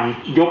องการ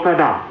ยกระ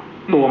ดับ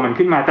ตัวมัน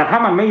ขึ้นมาแต่ถ้า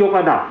มันไม่ยก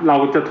ระดับเรา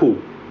จะถูก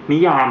นิ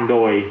ยามโด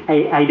ย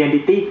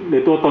identity หรื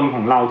อตัวตนข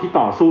องเราที่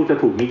ต่อสู้จะ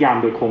ถูกนิยาม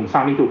โดยโครงสร้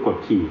างที่ถูกกด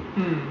ขี่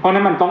เพราะ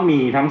นั้นมันต้องมี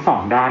ทั้งสอ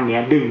งด้านนี้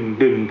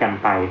ดึงกัน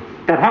ไป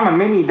แต่ถ้ามัน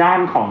ไม่มีด้าน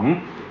ของ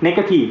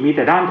negative มีแ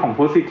ต่ด้านของ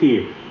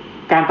positive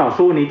การต่อ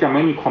สู้นี้จะไ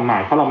ม่มีความหมา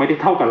ยเพราะเราไม่ได้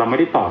เท่ากับเราไม่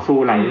ได้ต่อสู้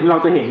อะไรเรา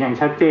จะเห็นอย่าง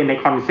ชัดเจนใน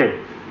คอนเซ็ปต์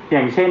อ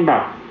ย่างเช่นแบ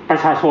บประ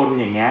ชาชน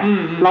อย่างเงี้ย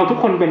เราทุก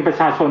คนเป็นประ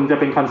ชาชนจะ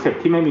เป็นคอนเซ็ป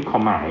ต์ที่ไม่มีควา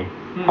มหมาย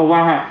เพราะว่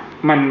า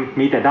มัน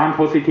มีแต่ด้านโพ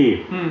สิทีฟ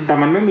แต่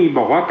มันไม่มีบ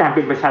อกว่าการเ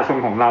ป็นประชาชน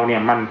ของเราเนี่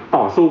ยมัน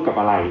ต่อสู้กับ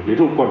อะไรหรือ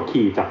ถูกกด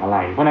ขี่จากอะไร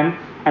เพราะนั้น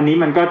อันนี้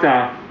มันก็จะ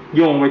โ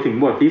ยงไปถึง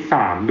บทที่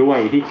3ด้วย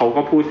ที่เขา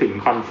ก็พูดถึง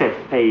คอนเซ็ป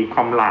ต์คว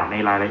ามหลากใน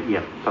รายละเอีย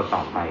ดต่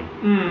อไป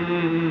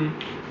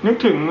นึก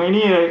ถึงไอ้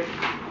นี่เลย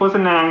โฆษ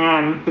ณางา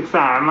นศึกษ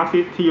า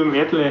Marxist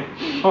TMS เลย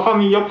เพราะเขา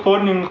มียกโค้ด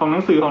หนึ่งของหนั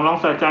งสือของรอง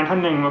ศาสตราจารย์ท่า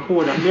นหนึ่งมาพู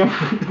ดเ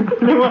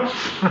รื่องว่า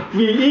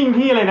being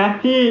ที่อะไรนะ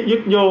ที่ยึ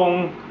ดโยง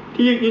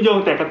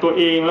แต่กับตัว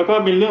เองแล้วก็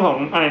เป็นเรื่องของ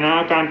อะไรนะ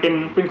การเ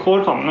ป็นโค้ด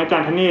ของอาจา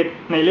รย์ธเนศ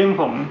ในเรื่อง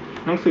ของ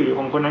หนังสือข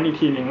องคนนั้นอีก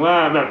ทีหนึ่งว่า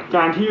แบบก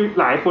ารที่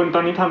หลายคนตอ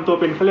นนี้ทำตัว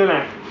เป็นเขาเรียกอะไร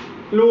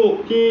ลูก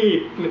ที่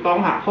ต้อง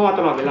หาพ่อต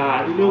ลอดเวลา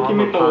ลูกที่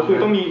ไม่โตคือ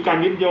ต้องมีการ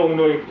ยึดโยง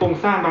โดยโครง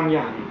สร้างบางอ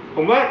ย่างผ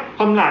มว่าค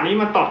วามหลากนี้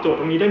มาตอบโจทย์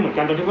ตรงนี้ได้เหมือน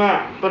กันตรงที่ว่า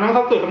ตอนนั้นเข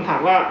าเกิดคำถาม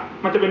ว่า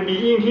มันจะเป็น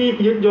being ที่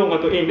ยึดโยงกับ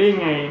ตัวเองได้ยั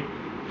งไง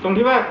ตรง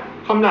ที่ว่า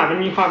ความหลากมัน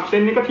มีความเซ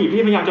นส์เนกาทีฟ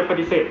ที่พยายามจะป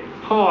ฏิเสธ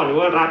พ่อหรือ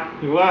ว่ารัฐ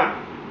หรือว่า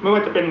ไม่ว่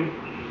าจะเป็น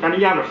การนิ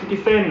ยามแบบซิติ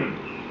เซน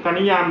การ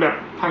นิยามแบบ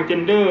ทางเจ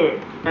นเดอร์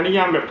การนิย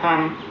ามแบบทาง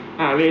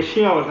เรเชี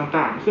ยล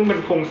ต่างๆซึ่งเป็น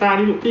โครงสร้าง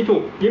ที่ถู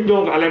กยึดโย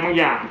งกับอะไรบาง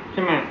อย่างใ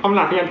ช่ไหมความหล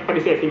ากพยายามป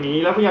ฏิเสธสิ่งนี้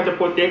แล้วพยายามจะโ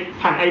ปรเจกต์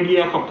ผ่านไอเดีย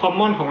ของคอม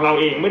มอนของเรา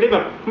เองไม่ไ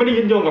ด้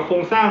ยึดโยงกับโคร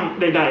งสร้าง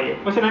ใด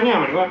ๆเพราะฉะนั้นเนี่ย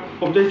เหมือนว่า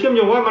ผมจะเชื่อมโ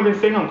ยงว่ามันเป็น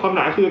เซนส์ของความห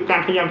ลากคือกา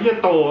รพยายามที่จะ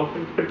โต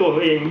เป็นตัวตั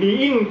วเอง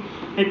being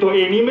ในตัวเอ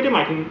งนี้ไม่ได้หม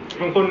ายถึง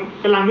บางคน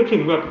กำลังนึกถึ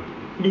งแบบ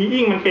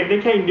being มันเป็นได้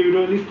แค่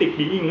individualistic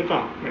being หรือเปล่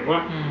าหมายว่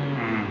า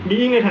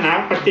being ในฐานะ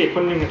ปัจเจกค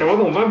นหนึ่งแต่ว่า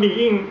ผมว่า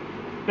being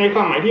ในคว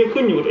ามหมายที่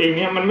ขึ้นอยู่ตัวเองเ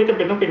นี่ยมันไม่จำเ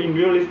ป็นต้องเป็น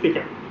individualistic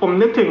ผม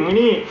นึกถึง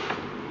นี่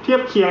เทีย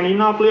บเคียงนี้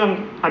นอกเรื่อง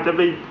อาจจะไ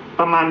ป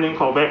ประมาณนึง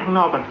ขอแวะข้าง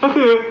นอกกันก็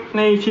คือใ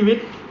นชีวิต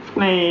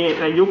ใ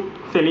นยุค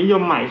เสรีนิย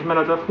มใหม่ใช่ไหมเ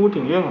ราจะพูดถึ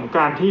งเรื่องของก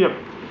ารที่แบบ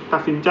ตั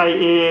ดสินใจ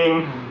เอง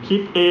คิด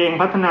เอง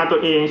พัฒนาตัว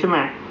เองใช่ไหม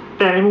แ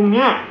ต่ในมุมเ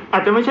นี้ยอา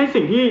จจะไม่ใช่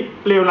สิ่งที่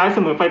เลวร้ายเส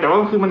มอไปแต่ว่า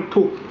คือมัน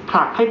ถูกผ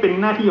ลักให้เป็น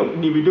หน้าที่ของ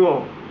individual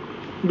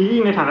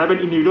being ในฐานะเป็น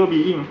individual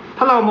being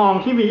ถ้าเรามอง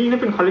ที่ being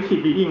นี่เป็น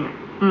collective being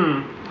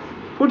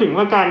พูดถึง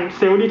ว่าการ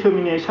self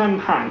determination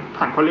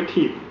ผ่าน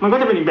collective มันก็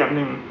จะเป็นอีกแบบ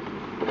นึง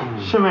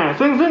ใช่ไหม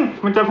ซึ่ง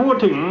มันจะพูด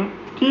ถึง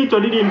ที่โจ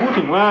ดี้ดีนพูด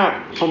ถึงว่า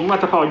ผมอา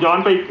จจะขอย้อน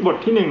ไปบท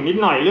ที่1นิด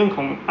หน่อยเรื่องข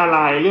องอะไร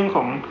เรื่องข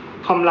อง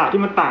ความหลาก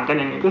ที่มันต่างกัน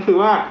อย่างนี้ก็คือ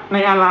ว่าใน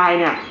อะไร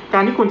เนี่ยกา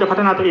รที่คุณจะพั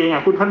ฒนาตัวเอง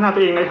คุณพัฒนาตั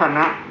วเองในฐาน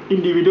ะ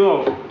individual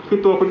คือ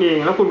ตัวคุณเอง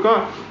แล้วคุณก็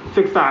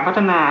ศึกษาพัฒ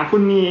นาคุ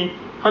ณมี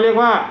เขาเรียก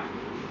ว่า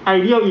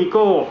ideal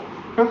ego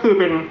ก็คือ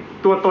เป็น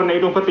ตัวตนใน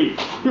อุดมคติ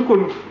ที่คุณ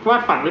วา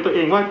ดฝันไว้ตัวเอ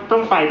งว่าต้อ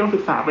งศึ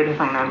กษาไปใน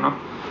ทางนั้นเนาะ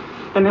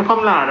แต่ในควา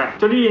มหลากโ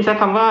จดี้ดีนใช้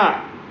คำว่า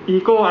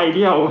ego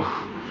ideal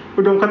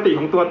อุดมคติ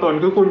ของตัวตน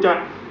คือคุณจะ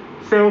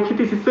เซลฟ์คริ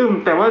ติซิซึม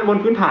แต่ว่าบน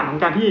พื้นฐานของ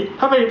การที่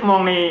ถ้าไปมอ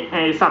งใน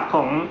ศัพท์ข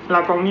องล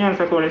ากองเนียนไ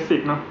ซโคแลซิ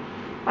สเนาะ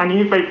อันนี้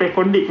ไป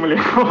ค้นดิกมาเลย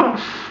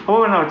เพราะว่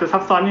ามันอาจจะซั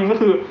บซ้อนนิดนึงก็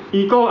คือ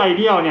อีโก้ไอเ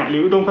ดียลเนี่ยหรื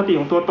ออุดมคติ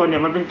ของตัวตนเนี่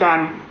ยมันเป็นการ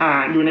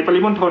อยู่ในปริ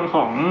มณฑล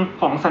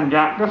ของสัญญ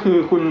าก็คือ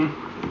คุณ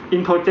อิ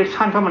นโทรเจค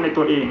ชั่นเข้ามาใน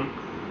ตัวเอง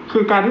คื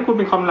อการที่คุณ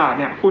เป็นความหลาก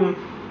เนี่ยคุณ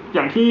อ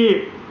ย่างที่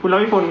คุณล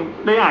วิพล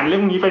ได้อ่านเรื่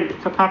องนี้ไป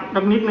สักพัก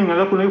นิดนึงแ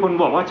ล้วคุณลวิพล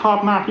บอกว่าชอบ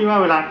มากที่ว่า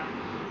เวลา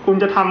คุณ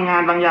จะทำงา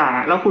นบางอย่าง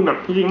แล้วคุณแบบ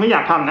จริงๆไม่อย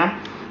ากทำนะ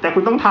แต่คุ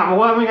ณต้องทำเพรา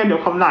ะว่าไม่งั้นเดี๋ย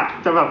วความหลาก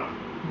จะแบบ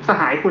ส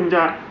หายคุณจ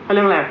ะเ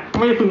รียกอะไร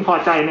ไม่พึงพอ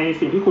ใจใน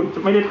สิ่งที่คุณ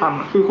ไม่ได้ท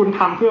ำคือคุณ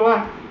ทำเพื่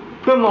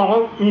อมองว่า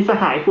มีส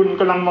หายคุณ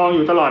กำลังมองอ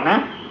ยู่ตลอดนะ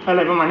อะไ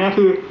รประมาณนี้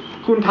คือ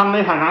คุณทำใน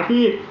ฐานะ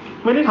ที่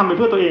ไม่ได้ทำไปเ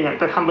พื่อตัวเอง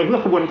แต่ทำไปเพื่อ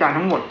ขบวนการ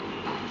ทั้งหมด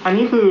อัน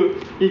นี้คือ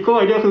อีโก้ไ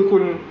อเดียคือคุ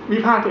ณวิ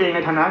พากษ์ตัวเองใน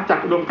ฐานะจาก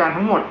อุดมการณ์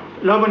ทั้งหมด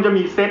แล้วมันจะ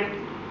มีเซต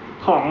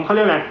ของเขาเ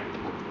รียกอะไร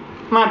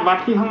มาตรวัด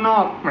ที่ข้างนอ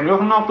กเหมือนกับ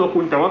ข้างนอกตัวคุ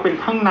ณแต่ว่าเป็น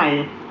ข้างใน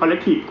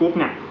collective group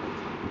เนี่ย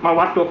มา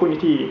วัดตัวคุณอี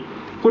กที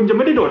คุณจะไ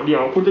ม่ได้โดดเดี่ย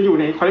วคุณจะอยู่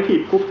ใน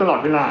collective group ตลอด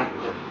เวลา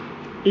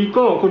อีโ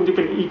ก้คุณจะเ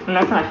ป็นอีก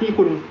ลักษณะที่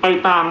คุณไป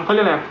ตามเขาเรี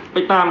ยกอะไรไป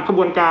ตามขบ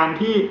วนการ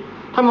ที่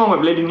ถ้ามองแบ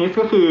บเลนินิสต์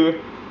ก็คือ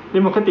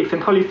democratic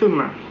centralism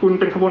อ่ะคุณ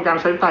เป็นกระบวนการป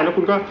ระชาธิปไตยแล้ว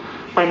คุณก็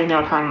ไปในแน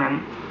วทางนั้น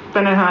แต่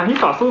ในทางที่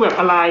ต่อสู้แบบ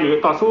อะไรหรือ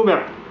ต่อสู้แบ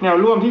บแนว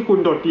ร่วมที่คุณ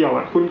โดดเดี่ยว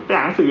อ่ะคุณไปอ่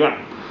านหนังสืออ่ะ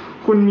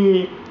คุณมี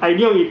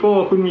ideal ego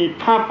คุณมี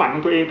ภาพฝันขอ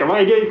งตัวเองแต่ว่า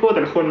ideal ego แ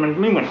ต่ละคนมัน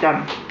ไม่เหมือนกัน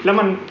แล้ว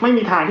มันไม่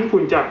มีทางที่คุ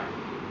ณจะ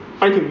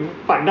ไปถึง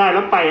ฝันได้แ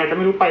ล้วไปอาจจะไ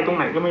ม่รู้ไปตรงไ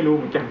หนก็ไม่รู้เ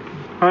หมือนกัน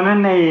เพราะนั้น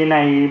ใน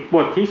บ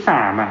ทที่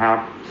3อะครับ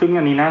ซึ่ง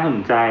อันนี้น่าสน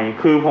ใจ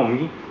คือผม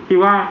คิด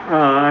ว่า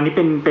อันนี้เ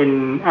ป็น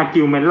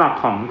argument หลัก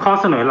ของข้อ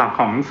เสนอหลัก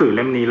ของหนังสือเ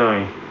ล่มนี้เลย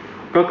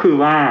ก็คือ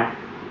ว่า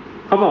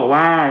เขาบอก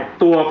ว่า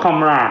ตัวคอม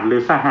ราดหรื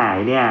อสหาย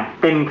เนี่ย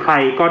เป็นใคร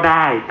ก็ไ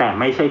ด้แต่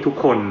ไม่ใช่ทุก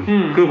คน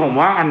คือผม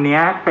ว่าอันเนี้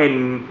ยเป็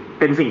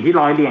นสิ่งที่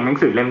ร้อยเรียงหนัง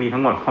สือเล่มนี้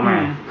ทั้งหมดเข้ามา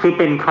คือเ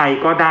ป็นใคร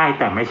ก็ได้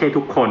แต่ไม่ใช่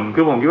ทุกคน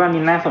คือผมคิดว่า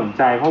นี่น่าสนใ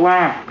จเพราะว่า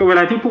เวล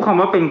าที่พูดคำ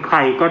ว่าเป็นใคร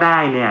ก็ได้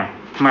เนี่ย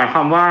หมายคว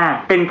ามว่า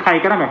เป็นใคร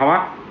ก็ได้หมายความว่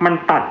ามัน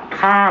ตัด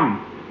ข้าม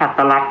อัต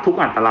ลักษณ์ทุก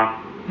อัตลักษณ์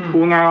พู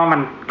ดง่ายว่ามั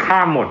นข้า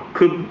มหมด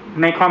คือ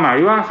ในความหมาย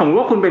ที่ว่าสมมติ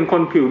ว่าคุณเป็นค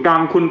นผิวด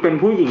ำคุณเป็น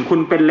ผู้หญิงคุณ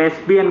เป็นเลส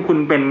เบี้ยนคุณ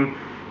เป็น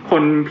ค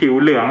นผิว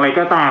เหลืองอะไร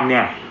ก็ตามเนี่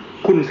ย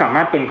คุณสาม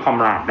ารถเป็นคอม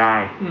ราดได้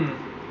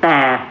แต่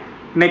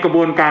ในกระบ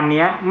วนการ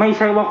นี้ไม่ใ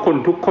ช่ว่าคน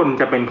ทุกคน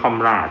จะเป็นคอม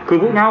ราดคือ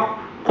พวกนี้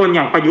คนอ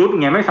ย่างประยุทธ์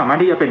เนี่ยไม่สามารถ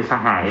ที่จะเป็นส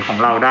หายของ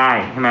เราได้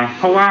ใช่ไหม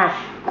เพราะว่า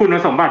คุณ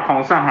สมบัติของ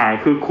สหาย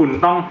คือคุณ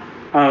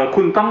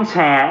ต้องแช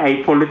ร์ไอ้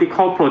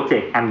political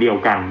project อันเดียว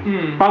กัน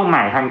เป้าหม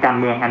ายทางการ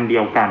เมืองอันเดี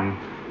ยวกัน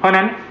เพราะ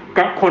นั้น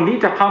คนที่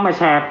จะเข้ามาแ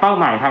ชร์เป้า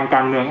หมายทางกา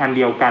รเมืองอันเ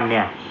ดียวกันเ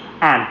นี่ย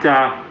อาจจะ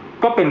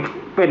ก็เป็น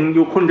อ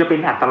ยู่คุณจะเป็น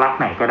อัตลักษณ์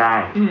ไหนก็ได้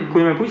คุณ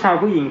เป็นผู้ชาย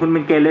ผู้หญิงคุณเป็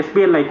นเกย์เลสเ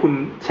บี้ยนอะไรคุณ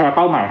แชร์เ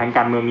ป้าหมายทางก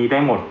ารเมืองนี้ได้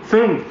หมด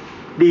ซึ่ง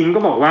ดีนก็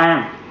บอกว่า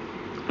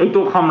ไอ้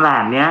ตัวคอมรา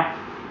ดเนี้ย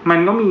มัน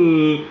ก็มี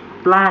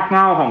รากเห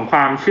ง้าของคว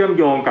ามเชื่อม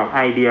โยงกับไ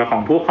อเดียขอ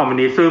งพวกคอมมิว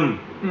นิซึม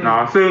เนา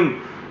ะซึ่ง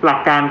หลัก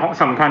การ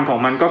สำคัญของ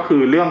มันก็คื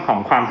อเรื่องของ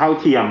ความเท่า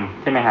เทียม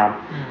ใช่ไหมครับ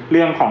เ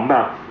รื่องของแบ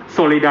บ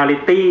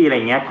solidarity อะไร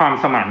เงี้ยความ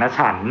สมาน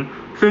ฉันท์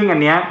ซึ่งอัน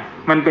เนี้ย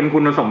มันเป็นคุ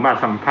ณสมบัติ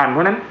สำคัญเพร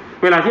าะนั้น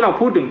เวลาที่เรา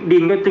พูดถึงดิ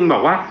นก็จึงบอ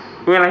กว่า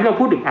เวลาที่เรา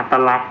พูดถึงอัต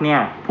ลักษณ์เนี่ย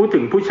พูดถึ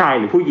งผู้ชาย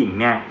หรือผู้หญิง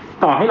เนี่ย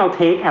ต่อให้เราเ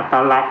ทคอัต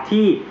ลักษณ์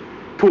ที่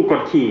ถูกก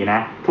ดขี่น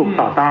ะถูก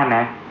ต่อต้านน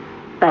ะ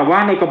แต่ว่า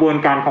ในกระบวน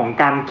การของ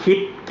การคิด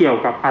เกี่ยว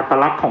กับอัต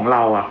ลักษณ์ของเร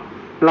าอ่ะ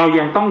เรา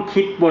ยังต้อง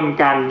คิดบน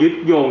การยึด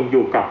โยงอ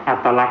ยู่กับอั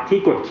ตลักษณ์ที่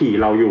กดขี่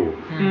เราอยู่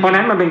เพราะ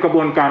นั้นมันเป็นกระบ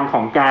วนการข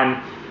องการ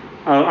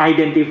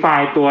identify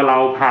ตัวเรา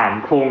ผ่าน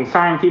โครงส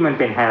ร้างที่มัน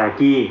เป็น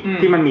hierarchy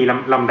ที่มันมี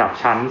ลำดับ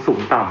ชั้นสูง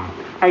ต่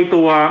ำไอ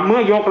ตัวเมื่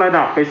อยกระ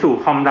ดับไปสู่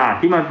คอมราด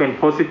ที่มันเป็น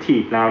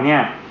positive แล้วเนี่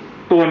ย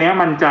ตัวเนี้ย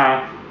มันจะ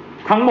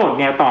ทั้งหมด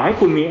เนี่ยต่อให้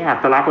คุณมีอั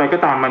ตลักษณ์อะไรก็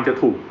ตามมันจะ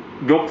ถูก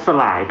ยกส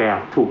ลายไป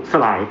ถูกส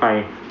ลายไป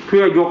เ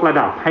พื่อยกระ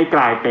ดับให้ก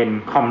ลายเป็น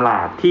คอมรา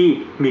ดที่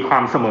มีควา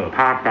มเสมอภ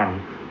าคกัน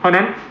เพราะ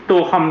นั้นตั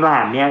วคอมรา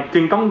ดเนี่ยจึ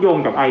งต้องโยง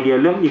กับไอเดีย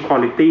เรื่อง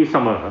equality เส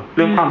มอเ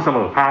รื่องความเสม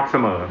อภาคเส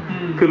มอ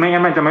คือไม่งั้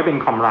นมันจะไม่เป็น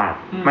คอมราด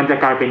มันจะ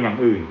กลายเป็นอย่าง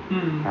อื่น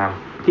ครับ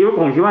ที่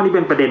ผมคิดว่านี่เ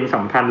ป็นประเด็นส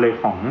ำคัญเลย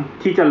ของ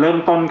ที่จะเริ่ม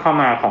ต้นเข้า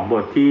มาของบ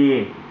ทที่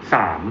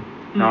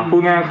3เนาะพู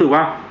ดง่ายๆคือว่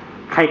า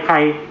ใคร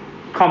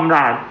ๆคอมร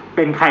าดเ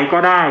ป็นใครก็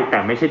ได้แต่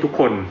ไม่ใช่ทุก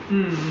คน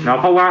เนาะ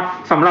เพราะว่า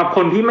สำหรับค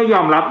นที่ไม่ย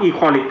อมรับ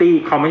equality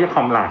เขาไม่ใช่ค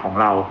อมราดของ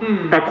เรา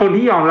แต่คน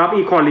ที่ยอมรับ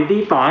equality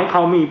ต่อให้เข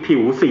ามีผิ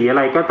วสีอะ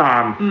ไรก็ตา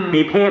ม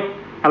มีเพศ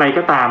อะไร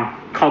ก็ตาม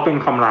เขาเป็น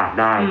คอมราด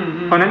ได้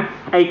เพราะนั้น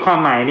ไอ้ความ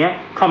หมายเนี้ย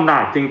คอมรา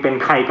ดจึงเป็น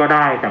ใครก็ไ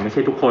ด้แต่ไม่ใ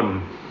ช่ทุกคน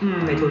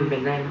นายทุนเป็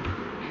นได้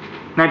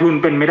นายทุน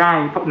เป็นไม่ได้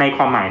ในค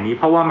วามหมายนี้เ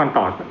พราะว่า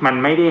มัน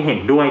ไม่ได้เห็น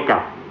ด้วยกั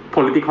บ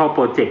political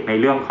project ใน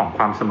เรื่องของค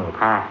วามเสมอ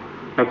ภาค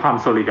และความ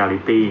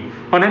solidarity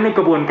เพราะนั้นในก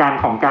ระบวนการ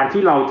ของการ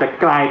ที่เราจะ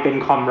กลายเป็น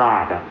คอมรา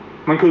ด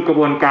มันคือกระ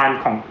บวนการ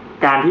ของ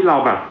การที่เรา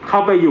แบบเข้า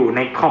ไปอยู่ใ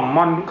น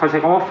common เขาใช้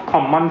คำว่า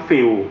common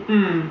field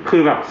คื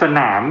อแบบสน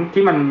าม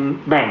ที่มัน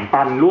แบ่ง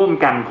ปันร่วม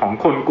กันของ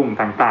คนกลุ่ม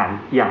ต่าง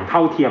ๆอย่างเท่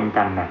าเทียม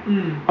กันนะ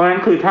เพราะฉะนั้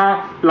นคือถ้า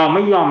เราไ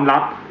ม่ยอมรั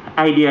บไ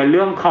อเดียเ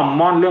รื่อง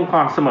common เรื่องคว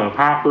ามเสมอภ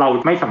าคเรา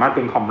ไม่สามารถเ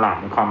ป็นคอมราด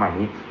ในความหมาย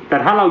นี้แต่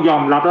ถ้าเรายอ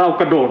มรับแล้วเรา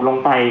กระโดดลง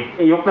ไป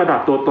ยกระดับ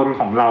ตัวตน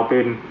ของเราเป็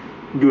น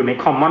อยู่ใน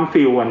common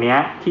field อันนี้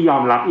ที่ยอ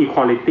มรับ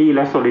equality แล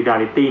ะ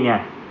solidarity เนี่ย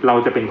เรา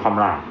จะเป็นคอม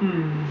ราด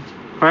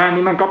เพราะอัน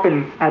นี้มันก็เป็น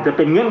อาจจะเ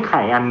ป็นเงื่อนไข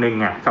อันนึง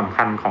สำ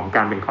คัญของก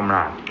ารเป็นคอมร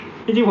าด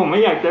จริงๆผมไ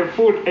ม่อยากจะ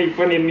พูดไอ้ป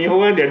ระเด็นนี้เพรา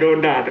ะว่าเดี๋ยวโดน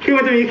ด่าคือ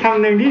มันจะมีค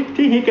ำหนึ่ง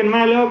ที่ฮิตกันม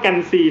ากเรื่องกัน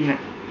ซีน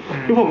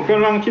คือผมก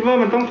ำลังคิดว่า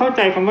มันต้องเข้าใ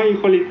จคำว่า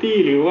equality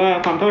หรือว่า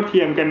ความเท่าเที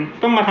ยมกัน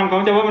ต้องมาทำความเ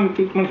ข้าใจว่า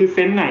มันคือเซ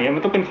นส์ไหนมั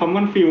นต้องเป็น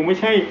common field ไม่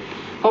ใช่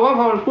เพราะว่าพ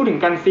อพูดถึง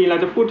กันซีนเรา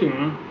จะพูดถึง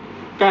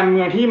การเมื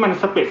องที่มัน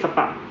สเปซสป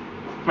ะ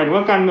หมายถึง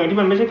ว่าการเมืองที่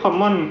มันไม่ใช่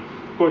common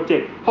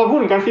project พอพูด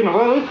ถึงการซีนบอก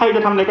ว่าใครจ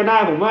ะทำอะไรก็ได้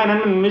ผมว่านั้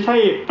นมันไม่ใช่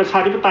ประชา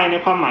ธิปไตยใน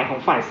ความหมายของ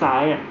ฝ่ายซ้า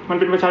ยมัน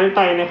เป็นประชาธิปไ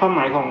ตยในความห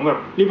มายของแบบ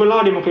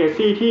liberal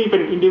democracy ที่เป็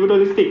น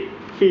individualistic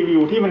free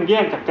will ที่มันแย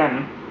กจากกัน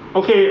โอ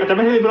เคอาจจะไ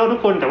ม่ใช่ liberal ทุ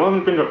กคนแต่ว่ามั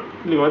นเป็นแบบ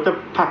หรือว่าจะ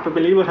ผลักไปเป็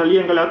น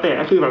libertarian ก็แล้วแต่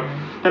ก็คือแบบ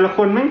แต่ละค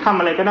นแม่งทำ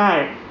อะไรก็ได้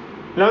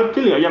แล้ว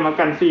ที่เหลืออย่ามา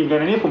กันซีนกัน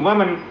อันนี้ผมว่า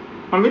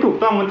มันไม่ถูก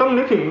ต้องมันต้อง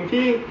นึกถึง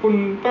ที่คุณ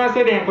ป้าเ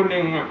สื้อแดงคนนึ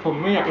งผม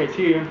ไม่อยากเอ่ย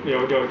ชื่อเ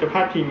ดี๋ยวจะพ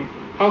าดพิง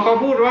เขา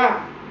พูดว่า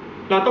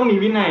เราต้องมี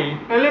วินัย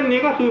และเรื่องนี้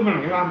ก็คือเหมือน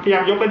พยายา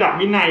มยกระดับ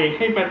วินัยใ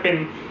ห้มันเ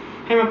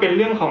ป็นเ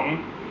รื่องของ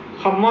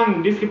common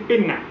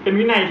discipline เป็น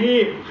วินัยที่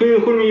คือ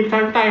คุณมีประชา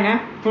ธิปไตยนะ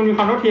คุณมีค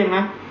วามเท่าเทียมน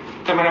ะ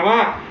แต่ แต่หมายถึงว่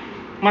า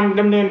มัน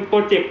ดำเนินโปร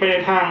เจกต์ไปใน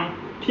ทาง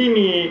ที่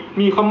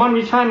มี common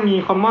vision มี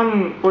common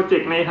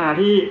project ในทาง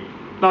ที่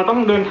เราต้อง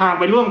เดินทาง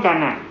ไปร่วมกัน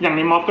อ่ะอย่างใ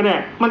นม็อบก็ได้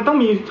มันต้อง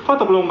มีข้อ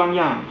ตกลงบางอ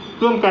ย่าง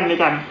ร่วมกันใน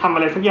การทำอะ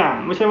ไรสักอย่าง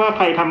ไม่ใช่ว่าใ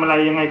ครทำอะไร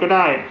ยังไงก็ไ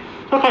ด้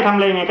ถ้าใครทำอ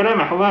ะไรยังไงก็ได้ห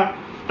มายความว่า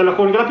แต่ละค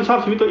นก็รับผิดชอบ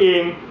ชีวิตตัวเอ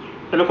ง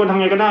แต่ละคนท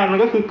ำไงก็ได้มัน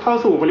ก็คือเข้า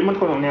สู่ปริมณ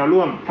ฑลของแนว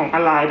ร่วมของออ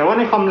นไลน์แต่ว่า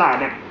ในคอมไล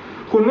น์เนี่ย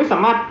คุณไม่สา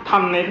มารถท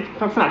ำใน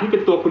ลักษณะที่เป็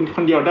นตัวคุณค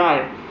นเดียวได้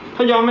ถ้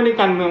าย้อนไปใน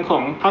การเมืองขอ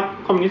งพรรค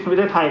คอมมิวนิสต์ประ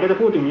เทศไทยก็จะ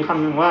พูดถึงมีค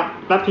ำหนึ่งว่า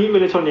ลัทธิเว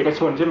รชนเอก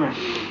ชนใช่ไหม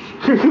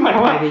คือหมายคว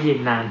ามว่าได้ยิน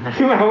นานนะ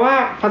คือหมายความว่า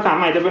ภาษาใ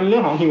หม่จะเป็นเรื่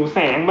องของหิวแส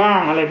งบ้าง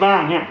อะไรบ้าง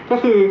เนี่ยก็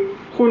คือ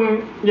คุณ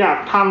อยาก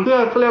ทำเพื่อ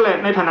เขาเรียกอะไร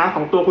ในฐานะข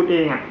องตัวคุณเอ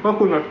งอ่ะว่า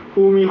คุณแบบ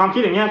กูมีความคิ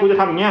ดอย่างเงี้ยกูจะ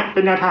ทำอย่างเงี้ยเ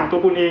ป็นแนวทางตัว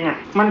คุณเองอ่ะ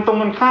มันตรง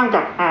กันข้าม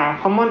กับ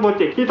common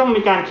project ที่ต้อง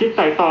มีการคิดไ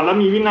ต่ตองและ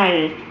มีวินัย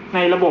ใน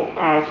ระบบ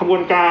ขบว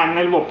นการใน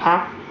ระบบพรรค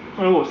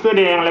ระบบเสื้อ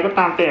แดงอะไรก็ต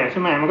ามแต่ใช่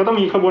ไหมมันก็ต้อง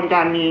มีขบวนก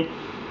าร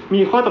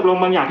มีข้อตกลง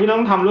บางอย่างที่ต้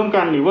องทำร่วม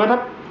กันหรือว่าถ้า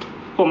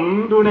ผม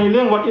ดูในเ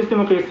รื่อง What is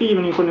democracy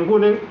มันมีคนนึงพูด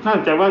ได้น่าส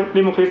นใจว่า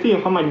democracy ขอ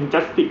งเขาหมายถึง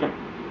justice อ่ะ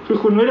คือ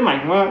คุณไม่ได้หมาย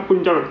ถึงว่าคุณ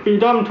จะแบบ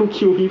freedom to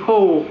kill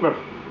people แบบ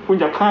คุณ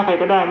จะฆ่าใคร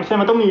ก็ได้ไม่ใช่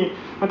มันต้อง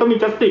มี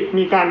justice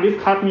มีการ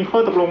discuss มีข้อ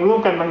ตกลงร่ว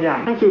มกันบางอย่าง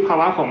นั่นคือภา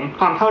วะของ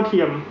ความเท่าเที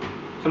ยม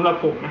สำหรับ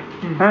ผมนะ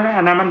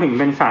อันนั้นมันถึง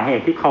เป็นสาเห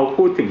ตุที่เขา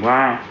พูดถึงว่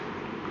า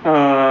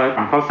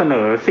เขาเสน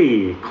อ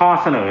4ข้อ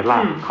เสนอห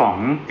ลักของ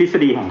ทฤษ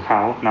ฎีของเข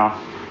าเนาะ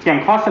อย่าง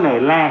ข้อเสนอ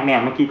แรกเนี่ย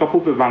เมื่อกี้ก็พู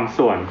ดไปบาง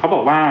ส่วนเขาบ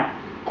อกว่า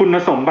คุณ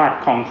สมบัติ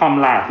ของคอม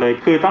ลาดเลย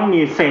คือต้อง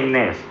มี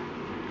sameness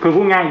คือ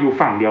พูดง่ายอยู่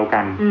ฝั่งเดียวกั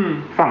น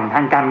ฝั่งท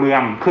างการเมือ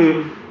งคือ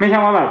ไม่ใช่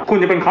ว่าแบบคุณ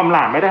จะเป็นคอมล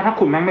าดไม่ได้ถ้า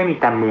คุณไม่มี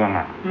การเมือง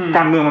อ่ะก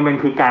ารเมืองมันเป็น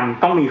คือการ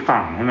ต้องมี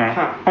ฝั่งใช่ไหม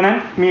เพราะนั้น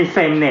มี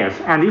sameness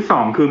อันที่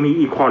2คือมี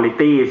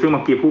equality ซึ่งเ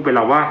มื่อกี้พูดไปแ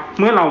ล้วว่า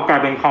เมื่อเรากลา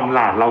ยเป็นคอมล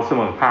าดเราเส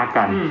มอภาค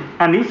กัน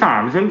อันที่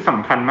3ซึ่งส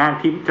ำคัญมาก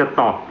ที่จะ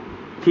ตอบ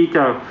ที่จ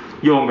ะ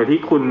โยงกับ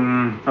ที่คุณ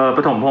ป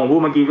ฐมพงษ์พู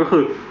ดเมื่อกี้ก็คื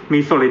อมี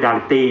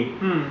solidarity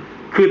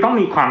คือต้อง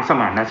มีความส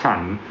มานฉั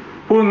นท์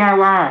พูดง่าย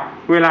ว่า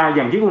เวลาอ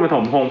ย่างที่คุณปฐ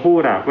มพงษ์พู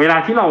ดอะเวลา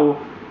ที่เรา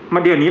ม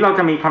าเดี๋ยวนี้เราจ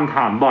ะมีคำถ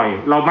ามบ่อย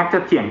เรามักจะ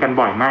เถียงกัน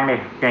บ่อยมาก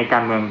ในกา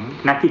รเมือง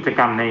นักกิจก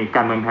รรมในก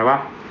ารเมืองไทยว่า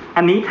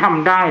อันนี้ท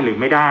ำได้หรือ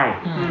ไม่ได้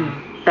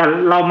แต่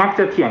เรามัก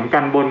จะเถียงกั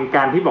นบนก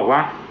ารที่บอกว่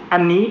าอั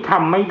นนี้ท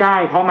ำไม่ได้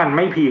เพราะมันไ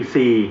ม่ PC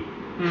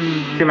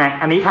ใช่ไหม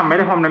อันนี้ทำไม่ไ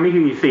ด้เพราะมันไม่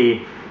PC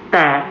แ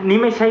ต่นี้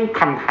ไม่ใช่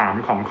คำถาม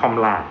ของคอม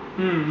ลาด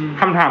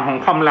คำถามของ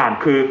คอมลาด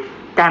คือ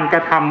การกร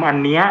ะทำอัน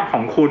เนี้ยขอ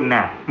งคุณ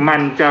น่ะมั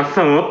นจะเ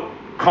ซิร์ฟ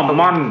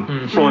common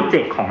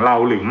project ของเรา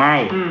หรือไม่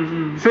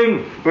ซึ่ง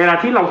เวลา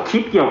ที่เราคิ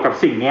ดเกี่ยวกับ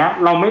สิ่งนี้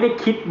เราไม่ได้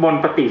คิดบน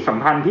ปฏิสัม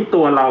พันธ์ที่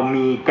ตัวเรา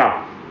มีกับ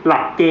หลั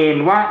กเกณ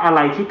ฑ์ว่าอะไร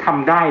ที่ท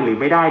ำได้หรือ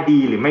ไม่ได้ดี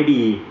หรือไม่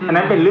ดีอัน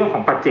นั้นเป็นเรื่องข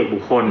องปัจเจกบุ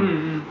คคล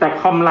แต่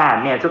คอมลาด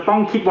เนี่ยจะต้อง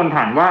คิดบนฐ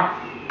านว่า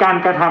การ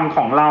กระทำข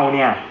องเราเ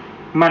นี่ย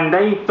มันไ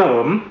ด้เสริ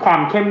มควา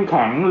มเข้มแ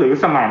ข็งหรือ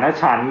สมาน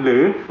ฉันท์หรื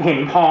อเห็น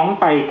พ้อง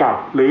ไปกับ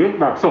หรือ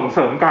แบบส่งเส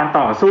ริมการ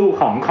ต่อสู้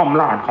ของคอม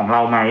ลาดของเร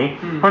าไหม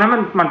เพราะนั้น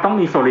มันต้อง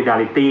มี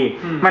solidarity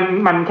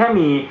มันแค่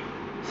มี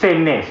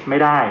sameness ไม่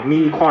ได้มี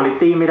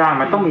equality ไม่ได้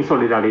มันต้องมี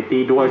solidarity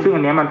ด้วยซึ่งอั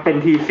นนี้มันเป็น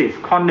thesis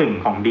ข้อ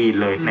1ของดี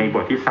เลยในบ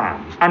ทที่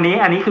3อัน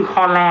นี้คือ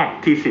ข้อแรก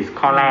thesis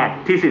ข้อแรก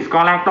thesis ข้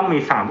อแรกต้องมี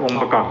3องค์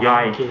ประกอบย่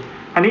อย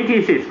อันนี้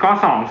thesis ข้อ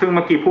2ซึ่งเ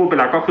มื่อกี้พูดไป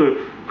แล้วก็คือ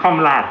คอม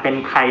ลาดเป็น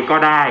ใครก็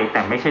ได้แ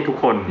ต่ไม่ใช่ทุก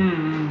คน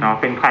เนาะ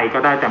เป็นใครก็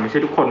ได้แต่ไม่ใช่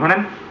ทุกคนเพราะนั้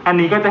นอัน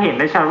นี้ก็จะเห็น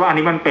ได้ชัดว่าอัน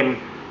นี้มันเป็น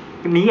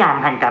นิยาม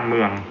ทางการเมื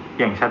อง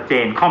อย่างชัดเจ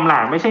นคอมลา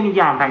ดไม่ใช่นิ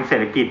ยามทางเศรษ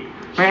ฐกิจ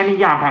ไม่ใช่นิ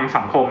ยามทาง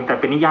สังคมแต่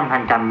เป็นนิยามทา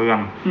งการเมือง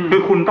คื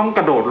อคุณต้องก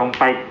ระโดดลง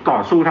ไปต่อ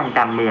สู้ทางก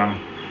ารเมือง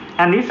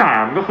อันที่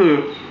3ก็คือ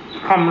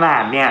คอมลา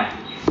ดเนี่ย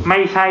ไม่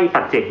ใช่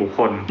ปัจเจกบุคค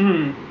ล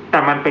แต่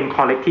มันเป็น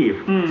collective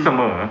เส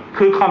มอ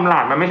คือคอมลา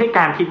ดมันไม่ใช่ก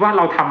ารคิดว่าเ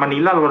ราทำอัน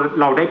นี้แล้ว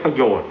เราได้ประ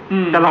โยชน์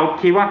แต่เรา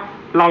คิดว่า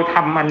เราท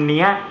ำอันเ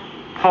นี้ย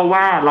เพราะ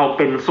ว่าเราเ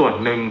ป็นส่วน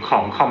หนึ่งขอ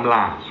งคอมล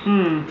าด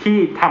ที่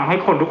ทำให้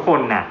คนทุกค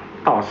นน่ะ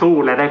ต่อสู้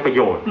และได้ประโ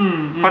ยชน์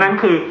เพราะนั้น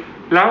คือ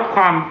แล้วค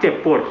วามเจ็บ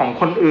ปวดของ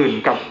คนอื่น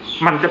กับ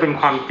มันจะเป็น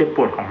ความเจ็บป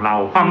วดของเรา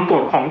ความโกร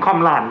ธของคอม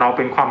ลาดเราเ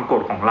ป็นความโกร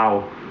ธของเรา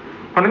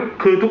เพราะนั้น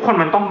คือทุกคน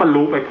มันต้องบรร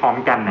ลุไปพร้อม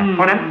กันนะเพ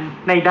ราะนั้น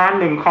ในด้าน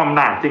หนึ่งคอม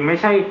ลาดจึงไม่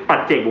ใช่ปัจ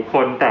เจกบุคค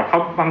ลแต่เขา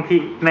บางที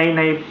ใ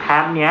นพา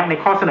ร์ทเนี้ยใน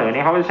ข้อเสนอเ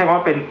นี้ยเขาจะใช้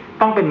ว่าเป็น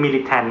ต้องเป็นมิ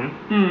ลิแทนต์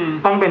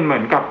ต้องเป็นเหมื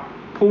อนกับ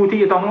ผู้ที่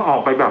จะต้องออ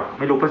กไปแบบ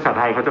ไม่รู้ภาษา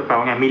ไทยเขาจะแปล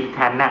ว่าไงมิลิแท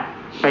นต์น่ะ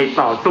ไป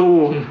ต่อสู้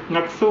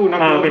นักสู้นัก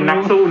รบเป็นนัก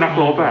สู้นัก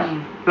รบอ่ะ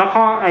แล้ว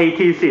ข้อ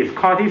thesis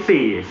ข้อ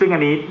ที่4ซึ่งอั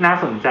นนี้น่า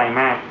สนใจ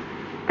มาก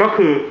ก็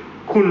คือ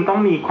คุณต้อง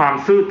มีความ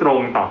ซื่อตร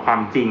งต่อควา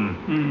มจริง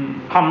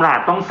คอมลาด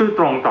ต้องซื่อ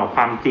ตรงต่อค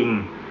วามจริง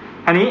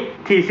อันนี้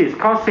thesis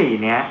ข้อ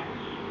4เนี้ย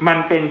มัน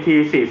เป็น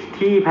thesis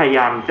ที่พยาย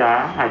ามจะ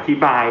อธิ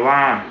บายว่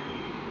า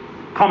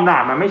คอมลา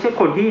ดมันไม่ใช่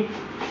คนที่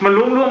มัน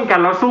ร่วมกัน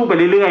แล้วสู้ไป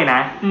เรื่อยๆน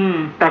ะ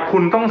แต่คุ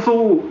ณต้อง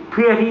สู้เ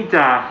พื่อที่จ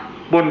ะ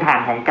บนฐาน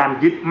ของการ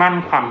ยึดมั่น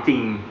ความจริ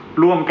ง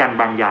ร่วมกัน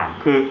บางอย่าง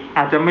คืออ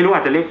าจจะไม่รู้อ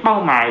าจจะเรียกเป้า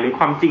หมายหรือ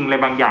ความจริงอะไร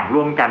บางอย่าง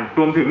ร่วมกันร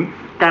วมถึง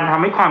การท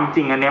ำให้ความจ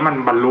ริงอันนี้มัน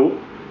บรร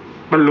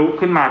ลุ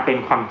ขึ้นมาเป็น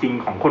ความจริง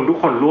ของคนทุก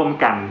คนร่วม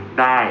กัน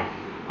ได้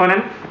เพราะนั้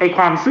นไอ้ค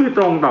วามซื่อต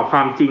รงต่อคว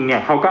ามจริงเนี่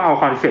ยเขาก็เอา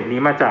คอนเซ็ปต์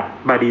นี้มาจาก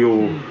บาดิว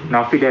เนา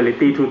ะ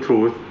fidelity to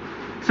truth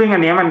ซึ่งอั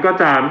นนี้มันก็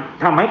จะ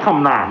ทำให้คอม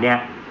ลาดเนี่ย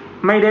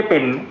ไม่ได้เป็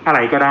นอะไร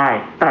ก็ได้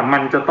แต่มั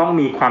นจะต้อง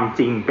มีความ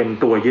จริงเป็น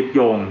ตัวยึดโ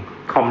ยง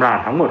คอมราด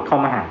ทั้งหมดเข้า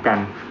มาหากัน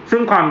ซึ่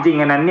งความจริง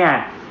อันนั้นเนี่ย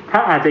ถ้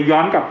าอาจจะย้อ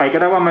นกลับไปก็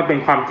ได้ว่ามันเป็น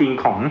ความจริง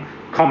ของ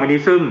คอมมิวนิ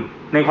ซึม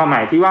ในความหม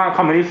ายที่ว่าค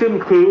อมมิวนิซึม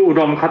คืออุ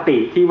ดมคติ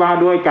ที่ว่า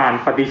ด้วยการ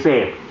ปฏิเส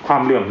ธควา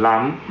มเหลื่อมล้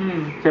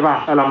ำใช่ป่ะ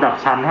ลำดับ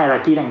ชั้นไฮรั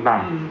กีต่า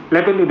งๆและ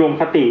เป็นอุดม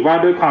คติว่า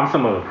ด้วยความเส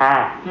มอภา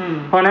ค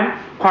เพราะฉะนั้น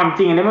ความจ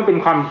ริงอันนี้มันเป็น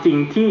ความจริง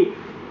ที่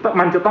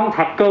มันจะต้องแ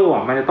ท็กเกิลอ่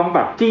ะมันจะต้องแบ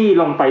บจี้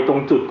ลงไปตรง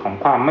จุดของ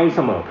ความไม่เส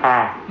มอภา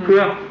คเพื่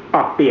อป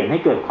รับเปลี่ยนให้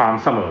เกิดความ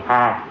เสมอภ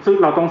าคซึ่ง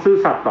เราต้องซื่อ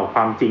สัตย์ต่อคว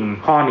ามจริง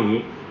ข้อนี้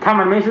ถ้า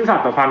มันไม่ซื่อสัต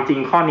ย์ต่อความจริง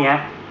ข้อนี้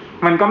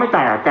มันก็ไม่ต่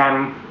างกับการ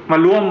มา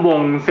ร่วมว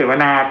งเสว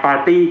นาปา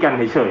ร์ตี้กัน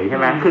เฉยๆใช่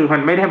ไหมคือมั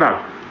นไม่ได้แบบ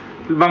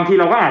บางที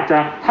เราก็อาจจะ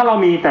ถ้าเรา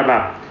มีแต่แบ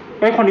บ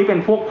คนนี้เป็น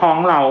พวกพ้อง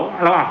เรา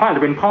อาจจ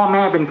ะเป็นพ่อแ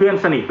ม่เป็นเพื่อน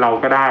สนิทเรา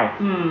ก็ได้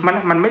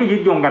มันไม่ได้ยึ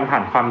ดโยงกันผ่า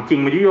นความจริง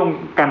มันยึดโยง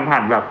กันผ่า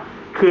นแบบ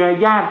เครือ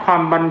ญาติควา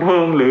มบันเทิ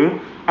งหรือ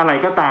อะไร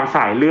ก็ตามส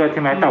ายเลือดใ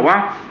ช่ไหมแต่ว่า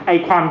ไอ้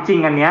ความจริง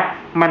อันเนี้ย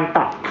มัน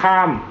ตัดข้า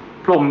ม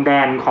พรมแด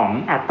นของ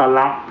อัต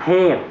ลักษณ์เพ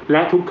ศแล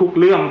ะทุกๆ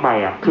เรื่องไป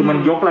อ่ะคือมัน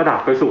ยกระดับ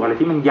ไปสู่อะไร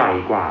ที่มันใหญ่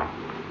กว่า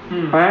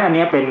เพราะฉะนั้นอัน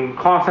นี้เป็น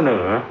ข้อเสน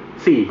อ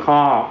4ข้อ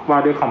ว่า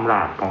ด้วยคอมร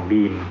าดของ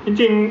ดีนจ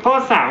ริงๆข้อ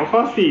3ข้อ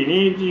4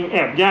นี่จริงแอ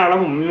บยากแล้ว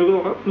ผม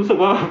รู้สึก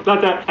ว่าเรา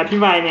จะอธิ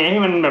บายไงให้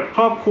มันแบบค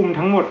รอบคลุม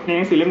ทั้งหมดในห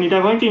นังสือเล่มนี้ได้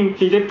เพราะจริงๆ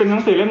ถึงจะเป็นหนั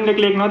งสือเล่มเ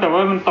ล็กๆเนาะแต่ว่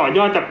ามันต่อย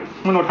อดจาก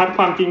มโนทัศน์ค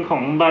วามจริงขอ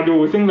งบาดู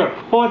ซึ่งแบบ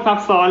โคตรซับ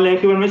ซ้อนเลย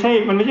คือมันไม่ใ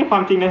ช่ควา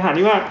มจริงในฐานะ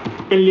ที่ว่า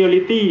เป็นเรียล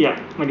ลิตี้อ่ะ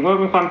หมายถึงว่า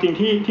เป็นความจริง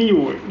ที่อ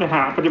ยู่ในฐา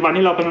นะปัจจุบัน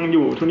ที่เรากำลังอ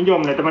ยู่ทุนนิยม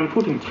เลยแต่มันพู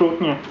ดถึง truth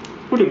ไง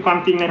พูดถึงความ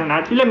จริงในฐานะ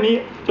ที่เล่มนี้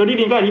โจดี้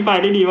ดีนก็อธิบาย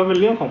ได้ดีว่าเป็น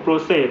เรื่องของ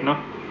process เนาะ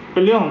เ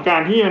ป็นเรื่องของกา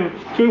รที่มัน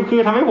คื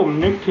อทำให้ผม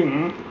นึก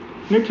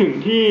ถึง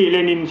ที่เล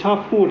นินชอบ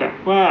พูดอะ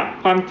ว่า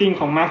ความจริง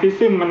ของมาร์กซิ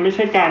ซึมมันไม่ใ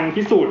ช่การ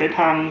พิสูจน์ในท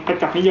างประ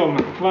จักษ์นิยม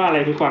ว่าอะไร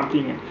คือความจริ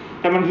งอะ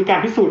แต่มันคือการ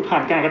พิสูจน์ผ่า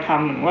นการกระท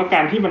ำเหมือนว่าก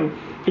ารที่มัน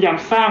พยายาม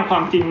สร้างควา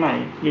มจริงใหม่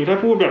หรือถ้า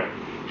พูดแบบ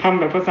คำ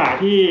แบบภาษา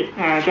ที่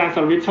อาจารย์ส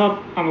รวิทย์ชอบ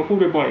เอามาพูด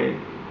บ่อย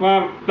ๆว่า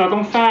เราต้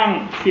องสร้าง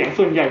เสียง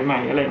ส่วนใหญ่ใหม่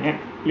อะไรเงี้ย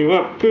หรือว่า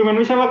คือมันไ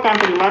ม่ใช่ว่าการ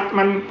ปฏิวัติ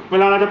มันเว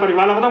ลาเราจะปฏิ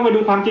วัติเราก็ต้องไปดู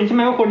ความจริงใช่ไห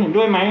มว่าคนเห็น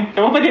ด้วยไหมแ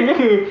ต่ว่าประเด็นก็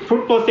คือทุ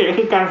กโปรเซสก็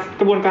คือการ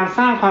กระบวนการส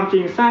ร้างความจริ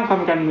งสร้างควา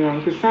มการเมือง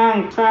คือสร้าง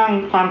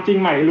ความจริง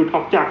ใหม่หลุดอ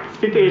อกจาก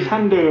ซิทูเอชั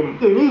นเดิม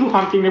นี่คือคว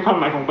ามจริงในความ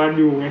หมายของบา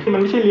ดูไงคือมั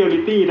นไม่ใช่เรียลลิ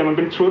ตี้แต่มันเ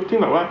ป็นทรูธที่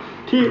แบบว่า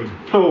ที่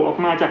โผล่ออก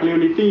มาจากเรียล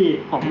ลิตี้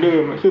ของเดิ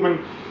มคือ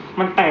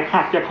มันแตก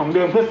หักจากของเ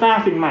ดิมเพื่อสร้าง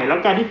สิ่งใหม่แล้ว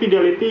การที่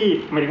fidelity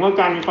หมายถึงว่า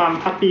การมีความ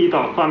ภักดีต่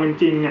อความเป็น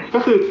จริงเนี่ยก็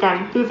คือการ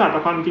ซื่อสัตย์ต่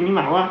อความจริงนี่ห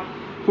มายว่า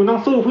คุณต้อง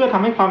สู้เพื่อท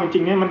ำให้ความเป็นจริ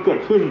งเนี่ยมันเกิ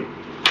ดขึ้น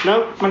แล้ว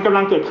มันกำ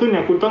ลังเกิดขึ้นเ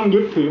นี่ยคุณต้องยึ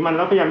ดถือมันแ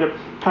ล้วพยายามจะ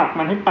ผลัก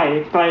มันให้ไป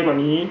ไกลกว่า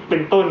นี้เป็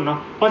นต้นเนาะ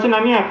เพราะฉะนั้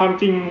นเนี่ยความ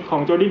จริงขอ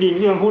งโจดี้ดีน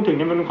ที่เราพูดถึงเ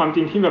นี่ยมันเป็นความจ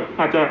ริงที่แบบ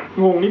อาจจะ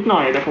งงนิดหน่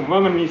อยแต่ผมว่า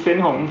มันมีเซน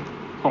ส์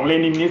ของเล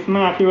นินิสต์ม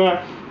ากที่ว่า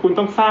คุณ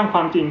ต้องสร้างคว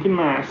ามจริงขึ้น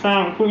มาสร้า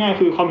งพูดง่าย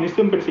คือคอมมิวนิสต์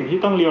เป็นสิ่งที่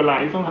ต้องเรียลไล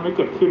ซ์ต้องทำให้เ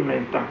กิดขึ้นอะไร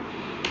ต่าง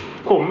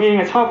ผมเอง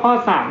ชอบข้อ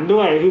3ด้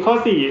วยคือข้อ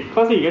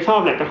4ก็ชอบ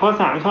แหละแต่ข้อ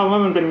3ชอบว่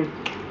ามันเป็น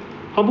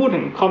เขาพูดถึ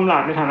งคอมรา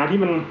ดในฐานะที่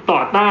มันต่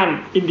อต้าน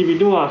อินดิวิ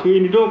ดัวคือ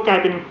อินดิวิดัวกลาย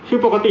เป็นคือ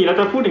ปกติเรา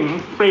จะพูดถึง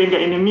เฟรนกับ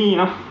เอนเนมี่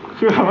เนาะ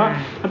คือแบบว่า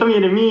มันต้องมีเ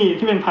อนเนมี่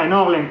ที่เป็นภายน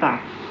อกอะไรต่าง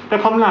แต่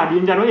คอมราดยื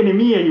นยันว่าเอนเน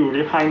มี่อยู่ใน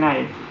ภายใน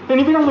ที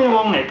นี้ไม่ต้องไปม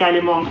องไหนไกลเล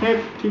ยมองแค่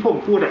ที่ผม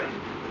พูด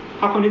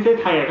พรรคคอมมิวนิส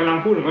ต์ไทยกำลัง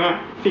พูดถึงว่า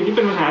สิ่งที่เ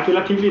ป็นปัญหาคือ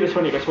ลัทธิวีรช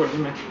นเอกชนใ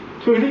ช่ไหม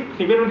คือที่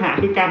สิ่งที่เป็นปัญหา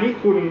คือการที่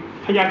คุณ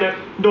พยายามจะ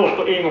โดด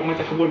ตัวเองออกมา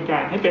จากกระบวนกา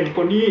รให้เป็นค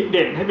นที่เ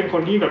ด่นให้เป็นค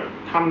นที่แบบ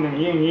ทำอย่าง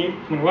นี้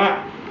เหมือนว่า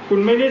คุ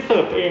ณไม่ได้เสิ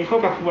ร์ฟตัวเองเข้า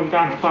กับกระบวนก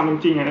ารของความเป็น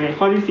จริงอะไร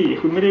ข้อที่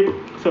4คุณไม่ได้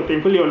เสิร์ฟตัวเอ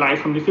งเพื่อเรียลไล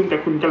ซ์คอมมิวนิสต์แต่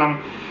คุณกำลัง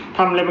ท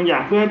ำอะไรบางอย่า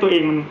งเพื่อให้ตัวเอ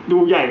งมันดู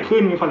ใหญ่ขึ้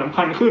นมีความสำ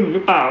คัญขึ้นห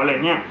รือเปล่าอะไร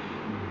เงี้ย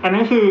อันนั้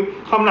นคือ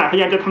คอมราดพย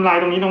ายามจะทำลาย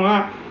ตรงนี้ตรงว่า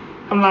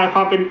ทำลายคว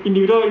ามเป็น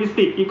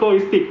individualistic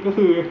egoistic ก็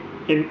คือ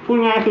เห็นพูด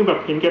ง่ายคือแบบ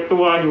เห็นแก่ตั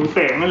วหิวแส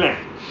งนั่นแหละ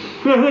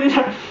เพื่อที่จ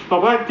ะบอ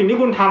กว่าสิ่งที่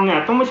คุณทำเนี่ย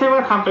ต้องไม่ใช่ว่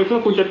าทำไปเพื่อ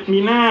คุณจะมี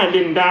หน้าเ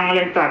ด่นดังอะไร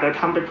ต่างแต่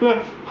ทำไปเพื่อ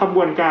ขบ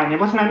วนการเนี่ย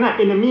เพราะฉะนั้นน่ะ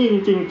enemy จ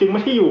ริงๆจึงไ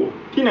ม่ที่อยู่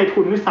ที่นาย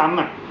ทุนด้วยซ้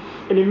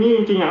ำenemy จ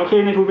ริงๆโอเค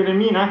นายทุนเป็น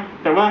enemy นะ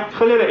แต่ว่าเข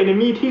าเรียกอะไร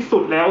enemy ที่สุ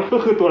ดแล้วก็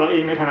คือตัวเราเอ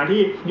งในฐานะ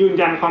ที่ยืน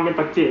ยันความเป็น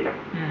ปัจเจก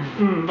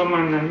ประม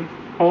าณนั้น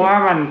เพราะว่า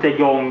มันจะ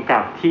โยงกั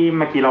บที่เ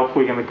มื่อกี้เราคุ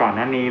ยกันไปก่อนห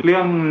น้านี้เรื่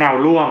องแนว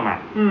ร่วม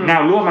แน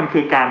วร่วมมัน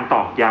คือการต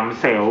อกย้ำ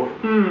เซลล์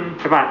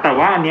ใช่ป่ะแต่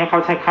ว่าอันนี้เขา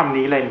ใช้คำ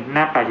นี้เลยห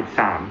น้า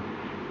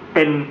83เ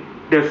ป็น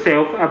the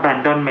self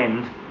abandonment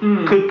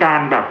คือกา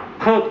รแบบ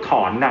เพิกถ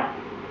อน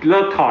เลิ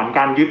กถอนก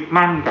ารยึด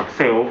มั่นกับเ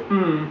ซลล์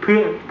เพื่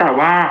อแต่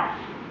ว่า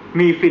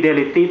มี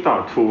fidelity ต่อ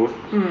truth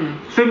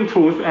ซึ่ง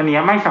truth อันนี้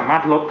ไม่สามาร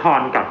ถลดทอ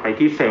นกลับไป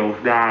ที่ self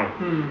ได้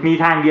มี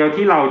ทางเดียว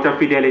ที่เราจะ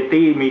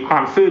fidelity มีควา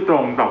มซื่อตร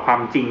งต่อควา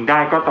มจริงได้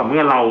ก็ต่อเมื่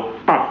อเรา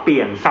ปรับเป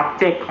ลี่ยน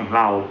subject ของเ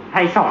ราใ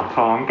ห้สอดค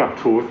ล้องกับ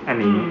truth อัน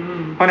นี้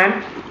เพราะนั้น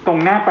ตรง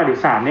หน้า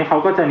83เนี่ยเขา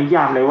ก็จะนิย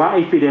ามเลยว่าไ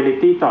อ้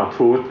fidelity ต่อ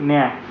truth เ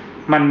นี่ย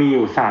มันมีอ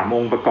ยู่3อ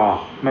งค์ประกอบ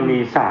มันมี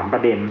3ปร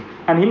ะเด็น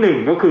อันที่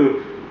1ก็คือ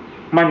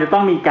มันจะต้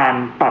องมีการ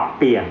ปรับ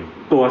เปลี่ยน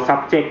ตัว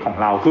subject ของ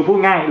เราคือพูด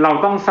ง่ายเรา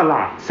ต้องส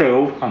ลัด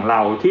self ของเร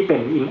าที่เป็น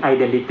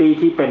identity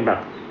ที่เป็นแบบ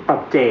ปั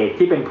จเจก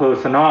ที่เป็น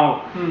personal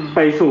ไป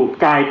สู่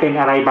กลายเป็น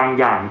อะไรบาง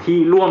อย่างที่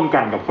ร่วม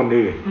กันกับคน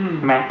อื่น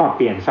แม้ปรับเ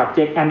ปลี่ยน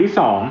subject อันที่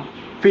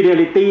2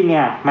 fidelity เ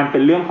นี่ยมันเป็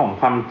นเรื่องของ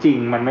ความจริง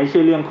มันไม่ใช่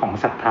เรื่องของ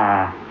ศรัทธา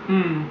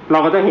เรา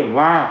ก็จะเห็น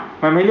ว่า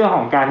มันไม่เรื่องข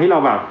องการที่เรา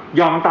แบบ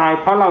ยอมตาย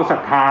เพราะเราศรั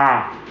ทธา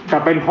แต่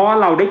เป็นเพราะ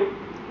เราได้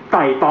ไ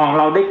ต่ตอง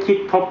เราได้คิด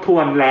ทบทว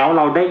นแล้วเ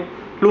ราได้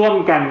ร่วม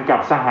กันกับ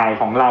สหาย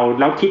ของเรา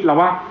แล้วคิดแล้ว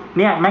ว่า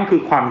เนี่ยแม่งคื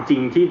อความจริ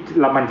งที่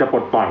มันจะปล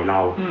ดปล่อยเรา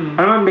เพ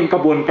ราะมันเป็นกร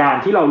ะบวนการ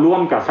ที่เราร่ว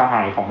มกับสห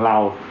ายของเรา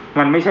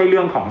มันไม่ใช่เ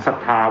รื่องของศรัท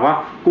ธาว่า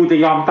กูจะ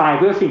ยอมตาย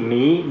เพื่อสิ่ง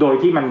นี้โดย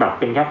ที่มันแบบ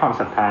เป็นแค่ความ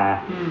ศรัทธา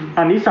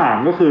อันที่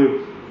3ก็คือ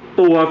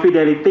ตัว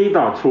fidelity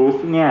ต่อ truth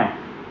เนี่ย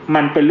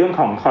มันเป็นเรื่อง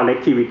ของ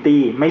collectivity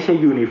ไม่ใช่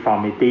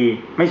uniformity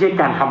ไม่ใช่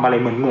การทำอะไร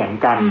เหมือน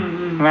กัน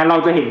งั้นเรา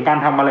จะเห็นการ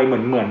ทำอะไรเห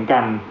มือนกั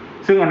น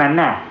ซึ่งอันนั้น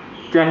น่ะ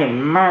จะเห็น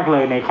มากเล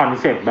ยในคอน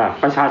เซปต์แบบ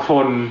ประชาช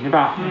นใช่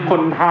ป่ะค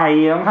นไทย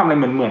ต้องทำอะไร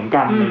เหมือน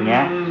กันอย่างเงี้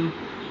ย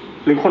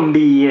หรือคน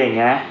ดีอะไร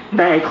เงี้ยแ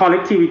ต่ไอ้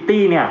collectivity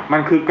เนี่ยมั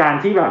นคือการ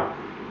ที่แบบ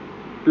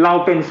เรา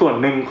เป็นส่วน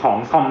หนึ่งของ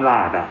คอมร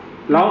าดอ่ะ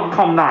แล้วค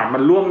อมราดมั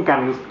นร่วมกัน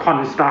คอน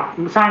สตรัก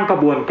สร้างกระ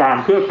บวนการ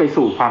เพื่อไป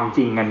สู่ความจ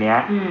ริงอันเนี้ย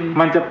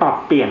มันจะปรับ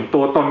เปลี่ยน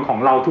ตัวตนของ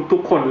เราทุ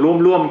กๆคน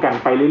ร่วมกัน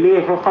ไปเรื่อ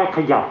ยๆค่อยๆข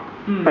ยับ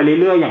ไปเ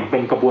รื่อยๆอย่างเป็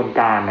นกระบวน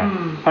การน่ะ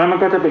เพราะฉะนั้นมัน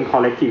ก็จะเป็น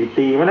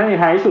collectivity เพราะฉะนั้นใน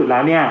ท้ายที่สุดแล้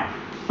วเนี่ย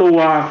ตัว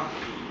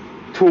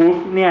truth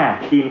เนี่ย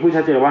จริงผู้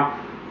ชัดเจนว่า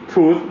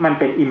truth มัน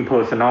เป็น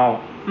impersonal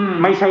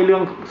ไม่ใช่เรื่อ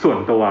งส่วน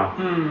ตัว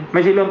ไ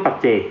ม่ใช่เรื่องปัจ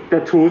เจกแต่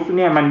truth เ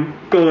นี่ยมัน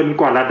เกิน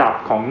กว่าระดับ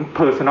ของ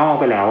personal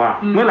ไปแล้วอะ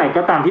เมื่อไหร่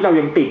ก็ตามที่เรา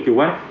ยังติดอยู่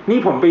ว่านี่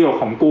ผลประโยชน์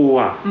ของกู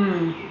อะ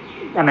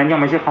อันนั้นยัง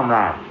ไม่ใช่คอมร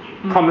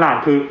าด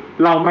คือ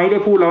เราไม่ได้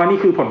พูดแล้วว่านี่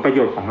คือผลประโย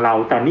ชน์ของเรา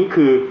แต่นี่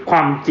คือคว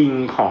ามจริง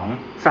ของ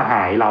สห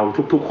ายเรา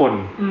ทุกๆคน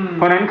เ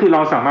พราะนั้นคือเร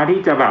าสามารถ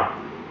ที่จะแบบ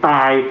ต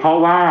ายเพราะ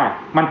ว่า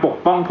มันปก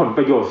ป้องผลป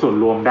ระโยชน์ส่วน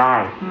รวมได้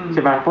ใ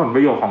ช่ไหมผลป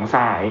ระโยชน์ของส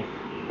หาย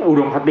อุ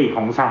ดมคติข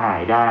องสหา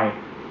ยได้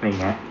อะไร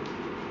เงี้ย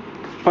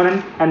เพราะนั้น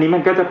อันนี้มั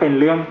นก็จะเป็น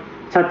เรื่อง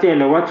ชัดเจน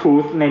เลยว่า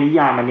truth ในนิย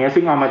ามอันนี้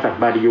ซึ่งเอามาจาก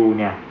บาดิยู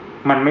เนี่ย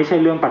มันไม่ใช่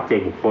เรื่องปัจเจก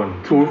บุคคล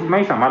truth ไ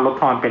ม่สามารถลด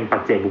ทอนเป็นปั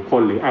จเจกบุคค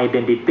ลหรือ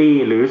identity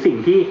หรือสิ่ง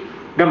ที่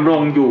ดำร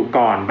งอยู่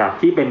ก่อนแบบ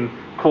ที่เป็น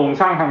โครง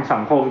สร้างทางสั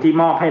งคมที่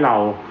มอบให้เรา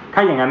ถ้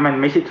าอย่างนั้นมัน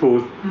ไม่ใช่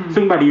truth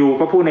ซึ่งบาดิยู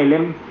ก็พูดในเ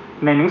ล่ม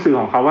ในหนังสือ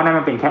ของเขาว่านั่น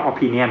มันเป็นแค่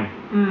opinion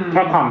แ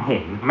ค่ความเห็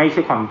นไม่ใ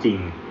ช่ความจริง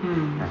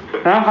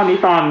แล้วคราวนี้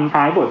ตอน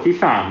ท้ายบทที่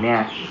3เนี่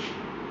ย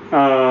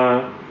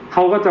เข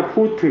าก็จะ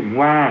พูดถึง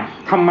ว่า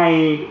ทำไม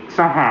ส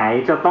หาย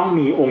จะต้อง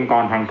มีองค์ก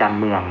รทางการ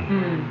เมือง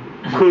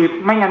คือ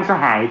ไม่งั้นส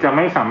หายจะไ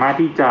ม่สามารถ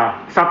ที่จะ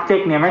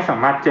subject เนี่ยไม่สา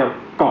มารถจะ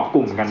เกาะก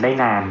ลุ่มกันได้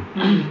นาน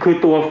คือ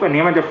ตัวอัน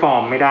นี้มันจะฟอ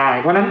ร์มไม่ได้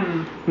เพราะนั้น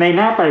ในห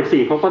น้า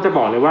84เขาก็จะบ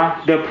อกเลยว่า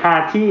the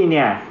party เ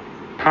นี่ย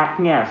พรรค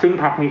เนี่ยซึ่ง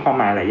พรรคมีความ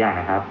หมายหลายอย่าง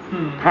นะครับ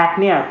พรรค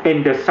เนี่ยเป็น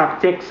the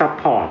subject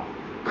support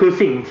คือ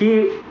สิ่งที่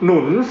หนุ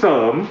นเสริ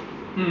ม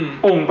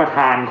องค์ประธ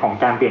านของ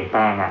การเปลี่ยนแป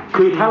ลงอ่ะ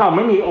คือถ้าเราไ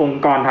ม่มีอง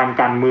ค์กรทาง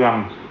การเมือง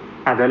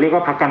อาจจะเรียกว่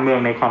าพรรคการเมือง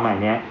ในความหมาย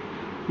นี้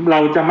เรา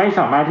จะไม่ส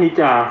ามารถที่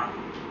จะ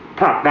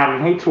ผลักดัน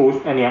ให้ truth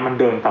อันนี้มัน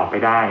เดินต่อไป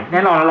ได้แ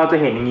น่นอนเราจะ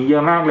เห็นอย่างนี้เยอ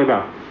ะมากเลยแบ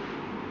บ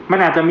มัน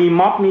อาจจะมี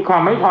ม็อบมีควา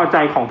มไม่พอใจ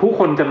ของผู้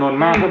คนจำนวน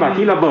มากแบบ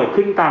ที่ระเบิด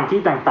ขึ้นตามที่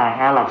ต่าง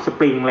ๆอาหรับส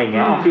ปริงอะไรเ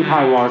งี้ย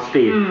Occupy Wall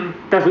Street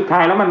แต่สุดท้า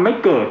ยแล้วมันไม่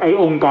เกิดไอ้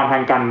องค์กรทา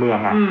งการเมือง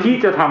อ่ะที่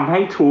จะทำให้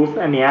truth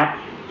อันเนี้ย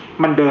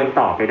มันเดิน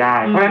ต่อไปได้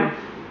เพราะฉะนั้น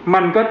มั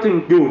นก็จึง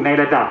อยู่ใน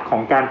ระดับขอ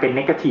งการเป็น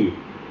negative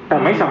แต่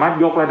ไม่สามารถ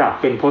ยกระดับ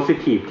เป็น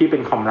positive ที่เป็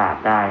นคอมราด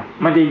ได้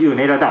มันจะอยู่ใ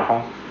นระดับขอ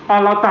ง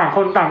เราต่างค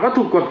นต่างก็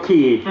ถูกกด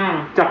ขี่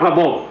จากระ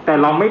บบแต่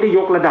เราไม่ได้ย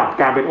กระดับ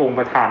การเป็นองค์ป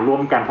ระธานร่ว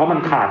มกันเพราะมัน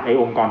ขาดไอ้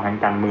องค์กรทาง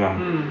การเมือง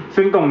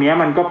ซึ่งตรงนี้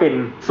มันก็เป็น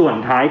ส่วน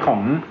ท้ายของ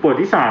บท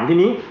ที่3ที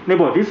นี้ใน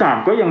บทที่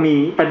3ก็ยังมี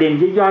ประเด็น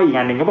ย่อยๆอีก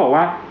อันหนึ่งก็บอก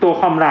ว่าตัว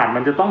คอมราดมั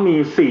นจะต้องมี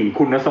4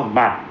คุณสม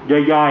บัติ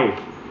ย่อย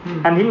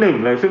ๆอันที่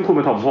1เลยซึ่งคุณ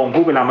ปฐมพงษ์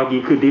พูดไปแล้วเมื่อกี้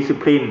คือ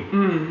discipline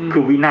คื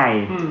อวินัย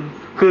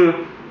คือ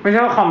ไม่ใ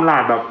ช่ว่าคอมรา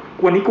ดแบบ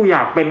วันนี้กูอย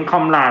ากเป็นคอ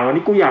มราดวัน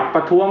นี้กูอยากป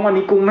ระท้วงวัน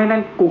นี้กูไม่นั่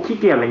นกูขี้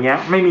เกียจอะไรเงี้ย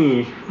ไม่มี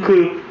คื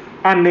อ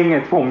อันนึงเนี่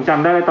ยผมจ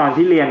ำได้ตอน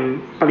ที่เรียน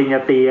ปริญญ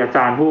าตรีอาจ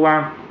ารย์พูดว่า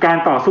การ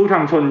ต่อสู้ทา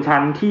งชน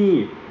ชั้นที่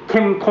เ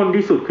ข้มข้น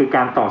ที่สุดคือก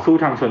ารต่อสู้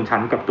ทางชนชั้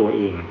นกับตัวเ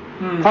อง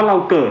เพราะเรา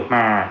เกิดม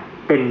า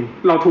เป็น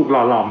เราถูกหล่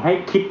อหลอมให้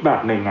คิดแบ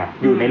บนึงอ่ะ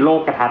อยู่ในโลก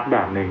กระทัดแบ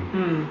บนึง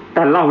แ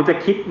ต่เราจะ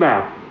คิดแบ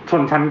บช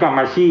นชั้นกรรม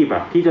อาชีพแบ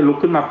บที่จะลุก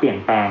ขึ้นมาเปลี่ยน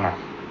แปลงอ่ะ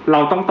เรา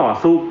ต้องต่อ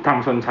สู้ทาง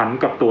ชนชั้น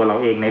กับตัวเรา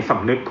เองในส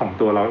ำนึกของ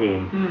ตัวเราเอง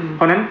เพ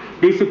ราะนั้น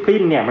ดิสซิปลิ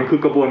นเนี่ยมันคือ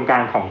กระบวนกา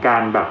รของกา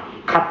รแบบ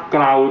ขัดเก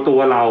ลาตัว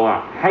เราอ่ะ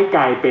ให้ก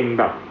ลายเป็น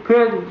แบบเพื่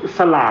อส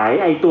ลาย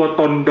ไอ้ตัว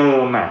ตนเดิ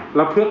มอ่ะแ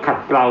ล้วเพื่อขัด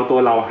เกลาตัว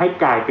เราให้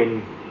กลายเป็น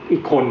อี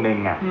กคนนึง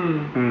อ่ะ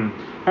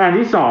อัน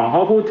ที่2เขา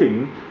พูดถึง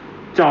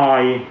จอ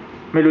ย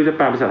ไม่รู้จะแ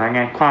ปลภาษาไทยไ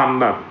งความ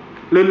แบบ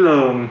ลื่นเ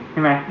ริงใ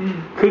ช่ไหม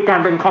คือการ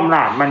เป็นคอมร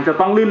าดมันจะ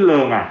ต้องลื่นเริ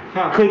งอ่ะ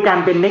คือการ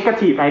เป็น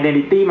negative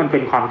identity มันเป็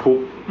นความทุก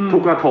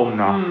ข์ระทม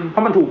เนาะเพรา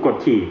ะมันถูกกด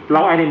ขี่เร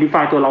า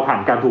identify ตัวเราผ่า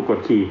นการถูกกด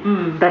ขี่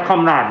แต่คอ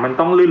มราดมัน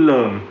ต้องลื่นเ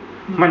ริง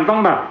มันต้อง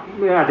แบบ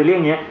อาจจะเรียก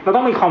อย่างเงี้ยเราต้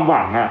องมีความห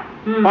วังอ่ะ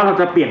เพราะเรา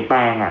จะเปลี่ยนแปล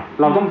งอ่ะ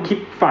เราต้องคิด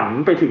ฝัน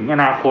ไปถึงอ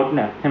นาคตเ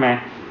นี่ยใช่ไหม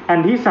อัน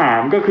ที่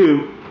3ก็คือ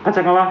เขาใ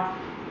ช้คำว่า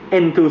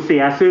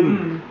enthusiasm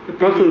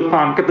ก็คือคว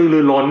ามกระตือรื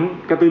อ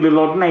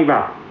ร้นในแบ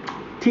บ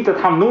ที่จะ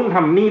ทำนู่นท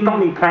ำนี่ต้อง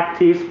มี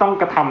practice ต้อง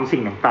กระทำสิ่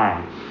งต่าง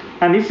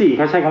ๆอันที่4เ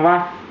ขาใช้คำว่า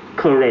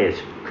courage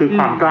คือค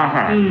วามกล้าห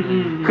าญ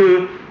คือ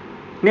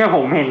เนี่ยผ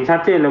มเห็นชัด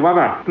เจนเลยว่า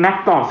แบบนัก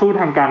ต่อสู้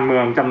ทางการเมื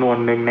องจำนวน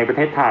หนึ่งในประเ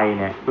ทศไทย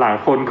เนี่ยหลาย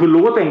คนคือ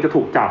รู้ว่าตัวเองจะ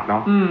ถูกจับเนา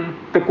ะ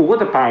แต่กูก็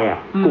จะไป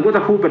กูก็จ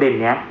ะพูดประเด็น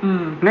เนี้ย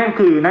นั่น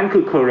คื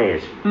อ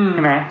courage ใ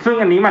ช่ไหมซึ่ง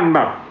อันนี้มันแบ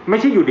บไม่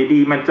ใช่อยู่ดี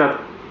ๆมันจะ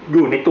อ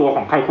ยู่ในตัวข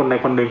องใครคนใด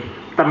คนหนึ่ง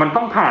แต่มัน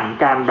ต้องผ่าน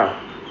การแบบ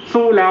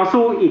สู้แล้ว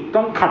สู้อีก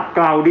ต้องขัดเก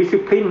ลา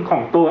discipline ขอ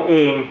งตัวเอ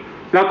ง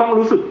แล้วต้อง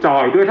รู้สึกจอ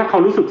ยด้วยถ้าเขา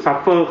รู้สึก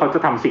suffer เขาจะ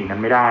ทำสิ่งนั้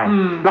นไม่ได้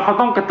แล้วเขา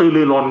ต้องกระตือ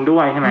รือร้นด้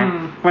วยใช่ไหม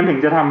มันถึง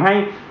จะทำให้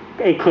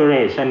ไอ้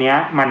courage อันเนี้ย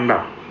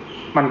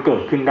มันเกิ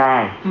ดขึ้นได้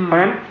เพราะฉ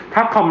ะนั้นถ้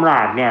า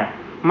Comrade เนี่ย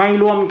ไม่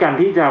ร่วมกัน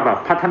ที่จะแบบ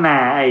พัฒนา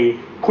ไอ้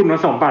คุณ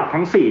สมบัติ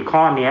ทั้ง4ข้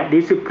อนี้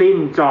discipline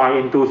joy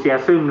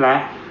enthusiasm และ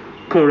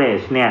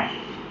courage เนี่ย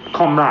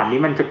Comrade นี้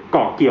มันจะเก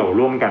าะเกี่ยว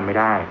ร่วมกันไม่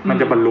ได้มัน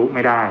จะบรรลุไ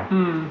ม่ได้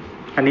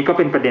อันนี้ก็เ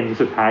ป็นประเด็น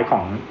สุดท้าย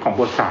ของ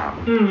บท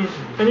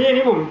3อัน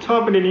นี้ผมชอบ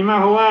ประเด็นนี้มาก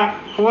เพราะ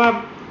ว่า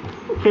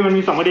คือมัน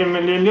มี2ประเด็นเ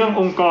ป็นเรื่อง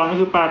องค์กรก็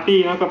คือปาร์ตี้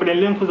แล้วก็ประเด็น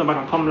เรื่องคุณสมบัติ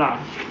ของComrade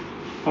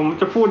ผม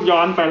จะพูดย้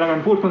อนไปแล้วกัน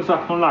พูดคุณสมบั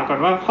ติของComradeก่อน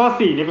ว่าข้อ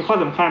4เนี่ยเป็นข้อ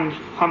สำคัญ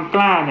ความก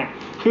ล้าเนี่ย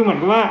คือเหมือน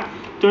กับว่า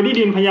โจดี้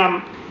ดินพยายาม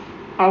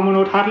เอามโน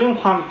ทัศน์เรื่อง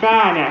ความกล้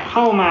าเนี่ยเ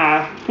ข้ามา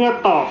เพื่อ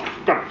ตอบ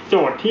กับโจ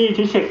ทย์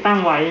ที่เช็คตั้ง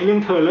ไว้เรื่อง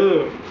เทเลอ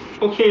ร์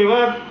โอเคว่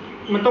า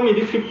มันต้องมี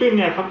ดิสซิปลิน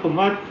เนี่ยครับผม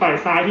ว่าฝ่าย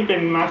ซ้ายที่เป็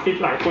นมาร์กซิส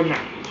ต์หลายคนเนี่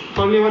ยเข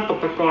าเรียกว่าตก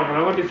ตะกอนแ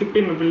ล้วว่าดิสซิปลิ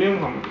นมันเป็นเรื่อง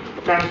ของ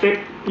การเซต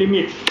ลิ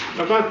มิตแ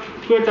ล้วก็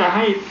เพื่อจะใ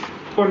ห้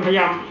คนพยาย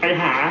ามไป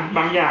หาบ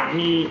างอย่าง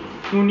มี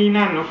นู่นนี่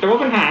นั่นแต่ว่า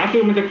ปัญหาคื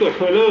อมันจะเกิดเ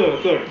ทเลอร์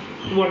เกิด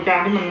กระบวนการ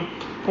ที่มัน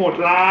โหด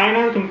ร้ายน่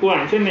าถึงกว่า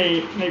เช่น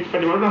ในป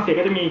ฏิวัติฝรั่งเศส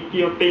ก็จะมีกิ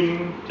โยติน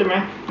ใช่ไหม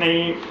ใน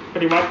ป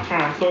ฏิวัติ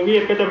โซเวีย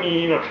ตก็จะมี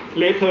แบบ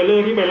เลสเทเลอ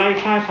ร์ที่ไปไล่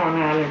ฆ่าชาวน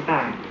าอะไรต่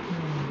าง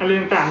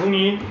ๆพวก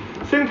นี้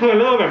ซึ่งเท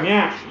เลอร์แบบเนี้ย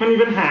มันมี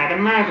ปัญหากัน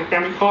มากกับกา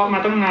รวิเคราะห์มา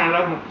ตั้งนานแล้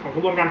วของกร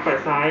ะบวนการฝ่าย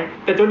ซ้าย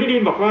แต่โจดี้ดิ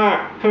นบอกว่า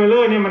เทเลอ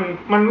ร์เนี่ย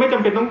มันไม่จ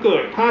ำเป็นต้องเกิ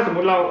ดถ้าสมม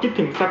ติเราคิด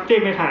ถึง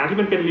subject ในฐานะที่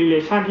มันเป็น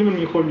relation ที่มัน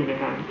มีคนอยู่ใน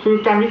นั้นคือ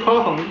การวิเคราะ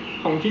ห์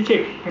ของที่เช็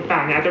คต่า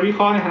งๆเนี่ยอาจจะวิเค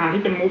ราะห์ในฐานะ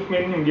ที่เป็น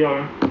movement อย่างเดียว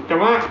แต่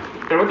ว่า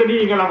โจดี้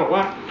ดินกำลังบอกว่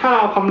าถ้าเร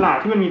าคำหลาด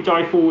ที่มันมี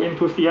joyful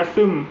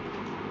enthusiasm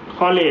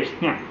courage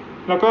เนี่ย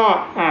แล้วก็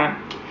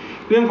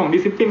เรื่องของ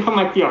discipline เข้า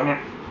มาเกี่ยวเนี่ย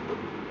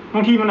บ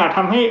างทีมันอาจท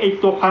ำให้ไอ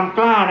ตัวความ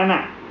กล้านั้น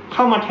น่ะเ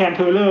ข้ามาแทนเ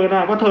ทเลอร์ได้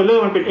เพราะเทเลอ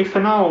ร์มันเป็น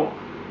external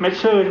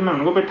measure ใช่ไหม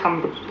มันก็ไปท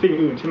ำกับสิ่ง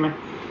อื่นใช่ไหม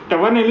แต่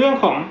ว่าในเรื่อง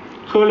ของ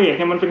courage เ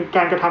นี่ยมันเป็นก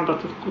ารกระทำต่อ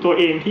ตัว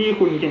เองที่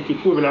คุณเก่งกิจ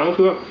พูดไปแล้วก็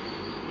คือ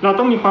เรา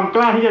ต้องมีความก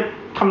ล้าที่จะ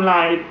ทำล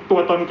ายตัว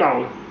ตนเก่า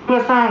เพื่อ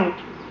สร้าง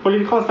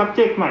political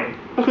subject ใหม่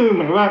ก็คือเห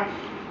มือนว่า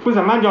คุณ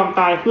สามารถยอม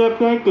ตายเ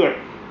พื่อให้เกิด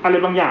อะไร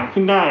บางอย่าง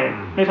ขึ้นได้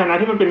ในฐานะ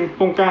ที่มันเป็นโค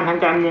รงการทาง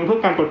การเมืองเพื่อ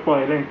การปลดปล่อย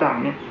อะไรต่าง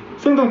ๆเนี่ย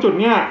ซึ่งตรงจุด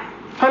เนี้ย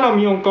ถ้าเรา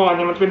มีองค์กรเ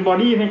นี่ยมันเป็นบอ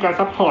ดี้ในการ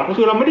ซัพพอร์ตก็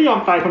คือเราไม่ได้ยอม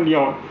ตายคนเดีย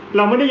วเ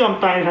ราไม่ได้ยอม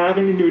ตายในฐานะเ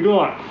ป็นอินดิวิวดั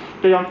ล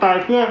แต่ยอมตาย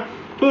เพื่อ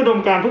อุดม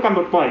การณ์เพื่อการป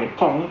ลดปล่อย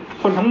ของ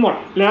คนทั้งหมด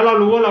แล้วเรา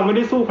รู้ว่าเราไม่ไ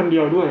ด้สู้คนเดี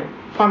ยวด้วย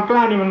ความกล้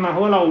านี่มันมาเพร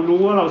าะว่าเรารู้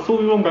ว่าเราสู้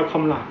ร่วมกับ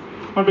Comrade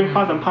มันเป็นคว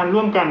ามสัมพันธ์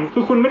ร่วมกันคื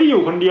อคุณไม่ได้อ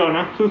ยู่คนเดียวน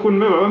ะคือคุณไ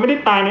ม่แบบว่าไม่ได้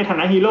ตายในฐา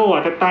นะฮีโร่อ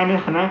ะแต่ตายใน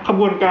ฐานะข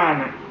บวนการ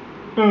อะ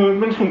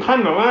มันถึงขั้น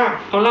แบบว่า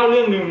เขาเล่าเ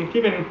รื่องนึง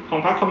ที่เป็นของ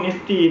พรรคคอมมิวนิส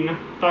ต์จีนนะ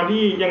ตอน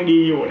ที่ยังดี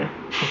อยู่นะ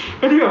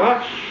ก็ที่แบบว่า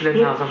เรื่อง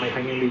ราวสมัย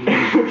ยังดี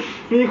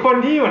มีคน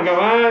ที่เหมือนกับ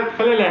ว่าเข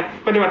าเรียกอะไร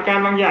ปฏิบัติการ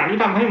บางอย่างที่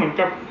ทำให้เหมือน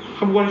กับ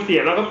ขบวนเสีย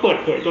แล้วก็เปิด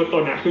เผยตัวต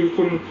นอ่ะคือ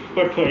คุณเ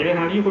ปิดเผยในท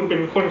างที่คุณเป็น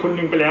คนห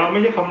นึ่งไปแล้วไ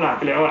ม่ใช่Comrade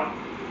ไปแล้วอ่ะ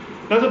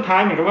แล้วสุดท้า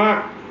ยเหมือนกับว่า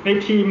ใน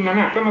ทีมนั้น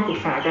อ่ะก็มาปรึก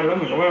ษากันแล้วเ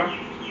หมือนกับว่า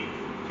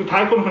สุดท้า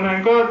ยคนคนนั้น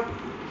ก็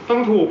ต้อ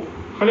งถูก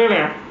เขาเรียกอะไร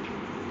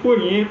พูดอ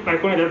ย่างนี้หลาย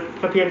คนอาจจะ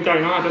สะเทือนใจ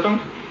เนาะอาจจะต้อง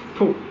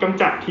ถูกก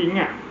ำจัดทิ้ง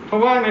อ่ะเพรา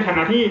ะว่าในฐาน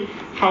ะที่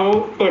เขา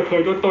เปิดเผ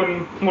ยตัวตน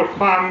หมดค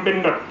วามเป็น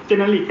แบบเจ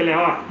เนริกไปแล้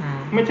วอ่ะ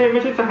ไม่ใ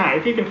ช่สหาย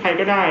ที่เป็นใคร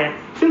ก็ได้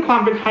ซึ่งควา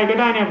มเป็นใครก็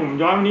ได้เนี่ยผม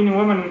ย้อนนิดนึง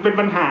ว่ามันเป็น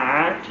ปัญหา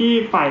ที่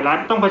ฝ่ายรัฐ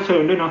ต้องเผชิ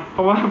ญด้วยเนาะเพ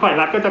ราะว่าฝ่าย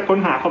รัฐก็จะค้น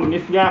หาคอมมิวนิ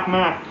สต์ยากม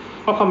าก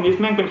เพราะคอมมิวนิส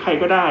ต์แม่งเป็นใคร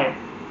ก็ได้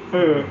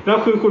แล้ว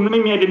คือคุณไ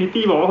ม่มี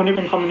identity บอกว่าคนนี้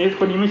เป็นคอมมิวนิสต์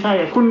คนนี้ไม่ใช่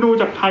คุณดู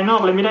จากภายนอ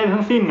กเลยไม่ได้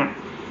ทั้งสิ้นอ่ะ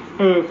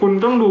คุณ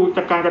ต้องดูจ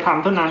ากการกระท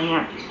ำเท่านั้นเ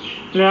นี่ย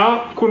แล้ว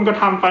คุณกระ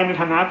ทำไปใน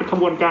ฐานะเป็นข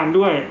บวนการ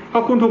ด้วยเพรา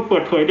ะคุณถูกเปิ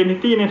ดเผย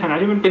identity ในฐานะ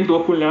ที่มันเป็นตัว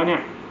คุณแล้วเนี่ย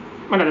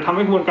มันอาจจะทำใ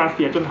ห้กระบวนการเ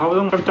สียจนเขา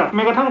ต้องกำจัดแ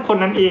ม้กระทั่งคน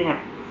นั้นเองอ่ะ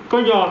ก็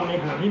ยอมใน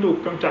ฐานะที่ถูก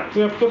กำจัดเ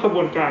พื่อขบ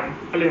วนการ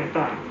อะไร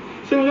ต่าง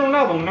ๆซึ่งเรื่องเล่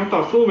าของนักต่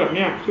อสู้แบบเ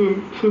นี้ย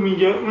คือมี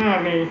เยอะมาก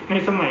ใน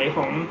สมัยข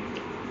อง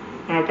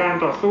การ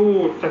ต่อสู้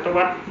ศตว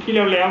รรษที่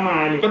แล้วมา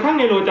หรือกระทั่ง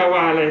ในโรจาว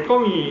าอะไรก็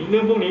มีเรื่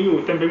องพวกนี้อยู่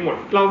เต็มไปหมด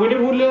เราไม่ได้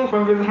พูดเรื่องควา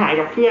มเป็นสหาย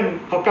กับเพื่อน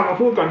เขากลับมา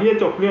พูดก่อนที่จะ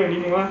จบเรื่องนี้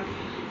นึงว่า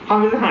ความ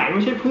เป็นสหายไ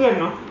ม่ใช่เพื่อน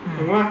เนาะ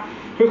ถึงว่า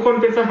คือคน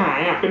เป็นสหาย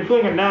อ่ะเป็นเพื่อ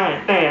นกันได้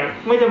แต่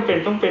ไม่จำเป็น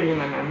ต้องเป็นอย่าง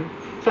นั้น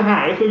สหา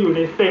ยก็คืออยู่ใน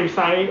เซมไซ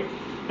ส์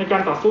ในกา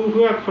รต่อสู้เ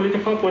พื่อ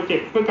political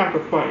project เพื่อการปล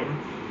ดปล่อย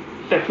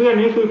แต่เพื่อน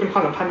นี่คือเป็นควา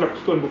มสัมพันธ์แบบ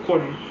ส่วนบุคค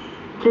ล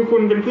คือคุ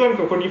ณเป็นเพื่อน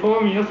กับคนนี้เพราะว่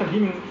ามีลักษณะ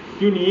ที่มัน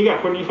ยูนิคกับ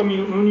คนนี้เขามี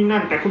นู่นนี่นั่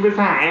นแต่คุณเป็นส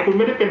หายคุณ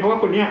ไม่ได้เป็นเพราะว่า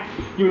คนเนี้ย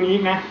ยูนิค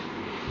นะ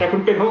แต่คุ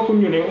ณเป็นเพราะว่าคุณ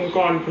อยู่ในองค์ก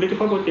ร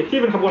political project ที่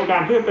เป็นขบวนกา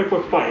รเพื่อไปปล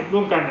ดปล่อยร่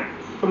วมกันอ่ะ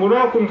สมมุติว่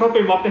าคุณเข้าไป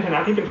ม็อบในฐานะ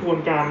ที่เป็นขบวน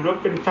การแล้ว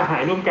เป็นสหา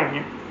ยร่วมกันเ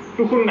นี้ย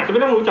คือคุณอาจจะไ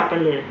ม่ต้องรู้จักกั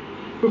นเลย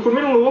คือคุณไ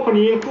ม่ต้องรู้ว่าคน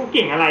นี้เขาเ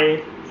ก่งอะไร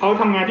เขา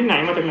ทำงานที่ไหน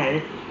มาจากไหน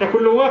แต่คุ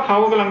ณรู้ว่าเขา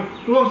กำลัง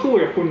ร่วมสู้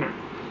กับคุณอ่ะ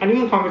อันนี้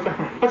คือความเป็นสห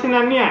ายเพราะฉะ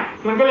นั้นเนี่ย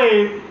มันก็เลย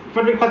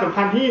มันเป็นความสัม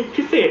พันธ์ที่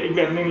พิเศษอีกแ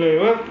บบหนึ่งเลย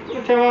ว่าไ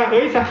ม่ใช่ว่า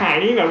สหาย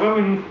นี่แบบว่า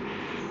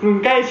มึง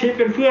ใกล้ชิดเ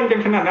ป็นเพื่อนกัน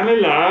ขนาดนั้นเลย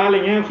เหรออะไร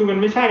เงี้ยคือมัน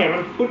ไม่ใช่อ่ะมั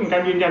นพูดถึงกา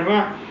รยืนยันว่า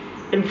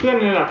เป็นเพื่อน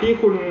ในระดับที่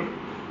คุณ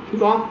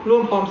ร่ว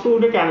มพร้อมสู้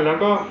ด้วยกันแล้ว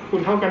ก็คุ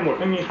ณเท่ากันหมด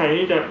ไม่มีใคร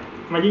ที่จะ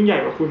มายิ่งใหญ่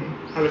กว่าคุณ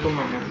อะไรประม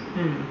าณนั้น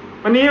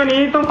วันนี้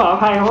ต้องขออ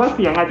ภัยเพราะว่าเ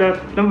สียงอาจจะ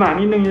ลำบาก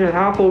นิดนึงแต่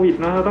ถ้าโควิด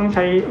นะเราต้องใ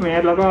ช้แม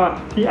สแล้วก็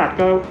ที่อัด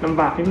ก็ลำ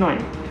บากนิดหน่อย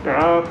แต่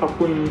ก็ขอบ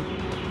คุณ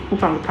ผู้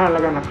ฟังทุกท่านแล้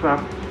วกันนะครับ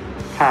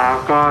ครับ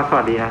ก็ส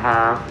วัสดีนะค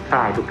รับส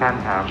หายทุกท่าน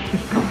ครับ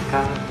ขอบคุณค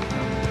รับ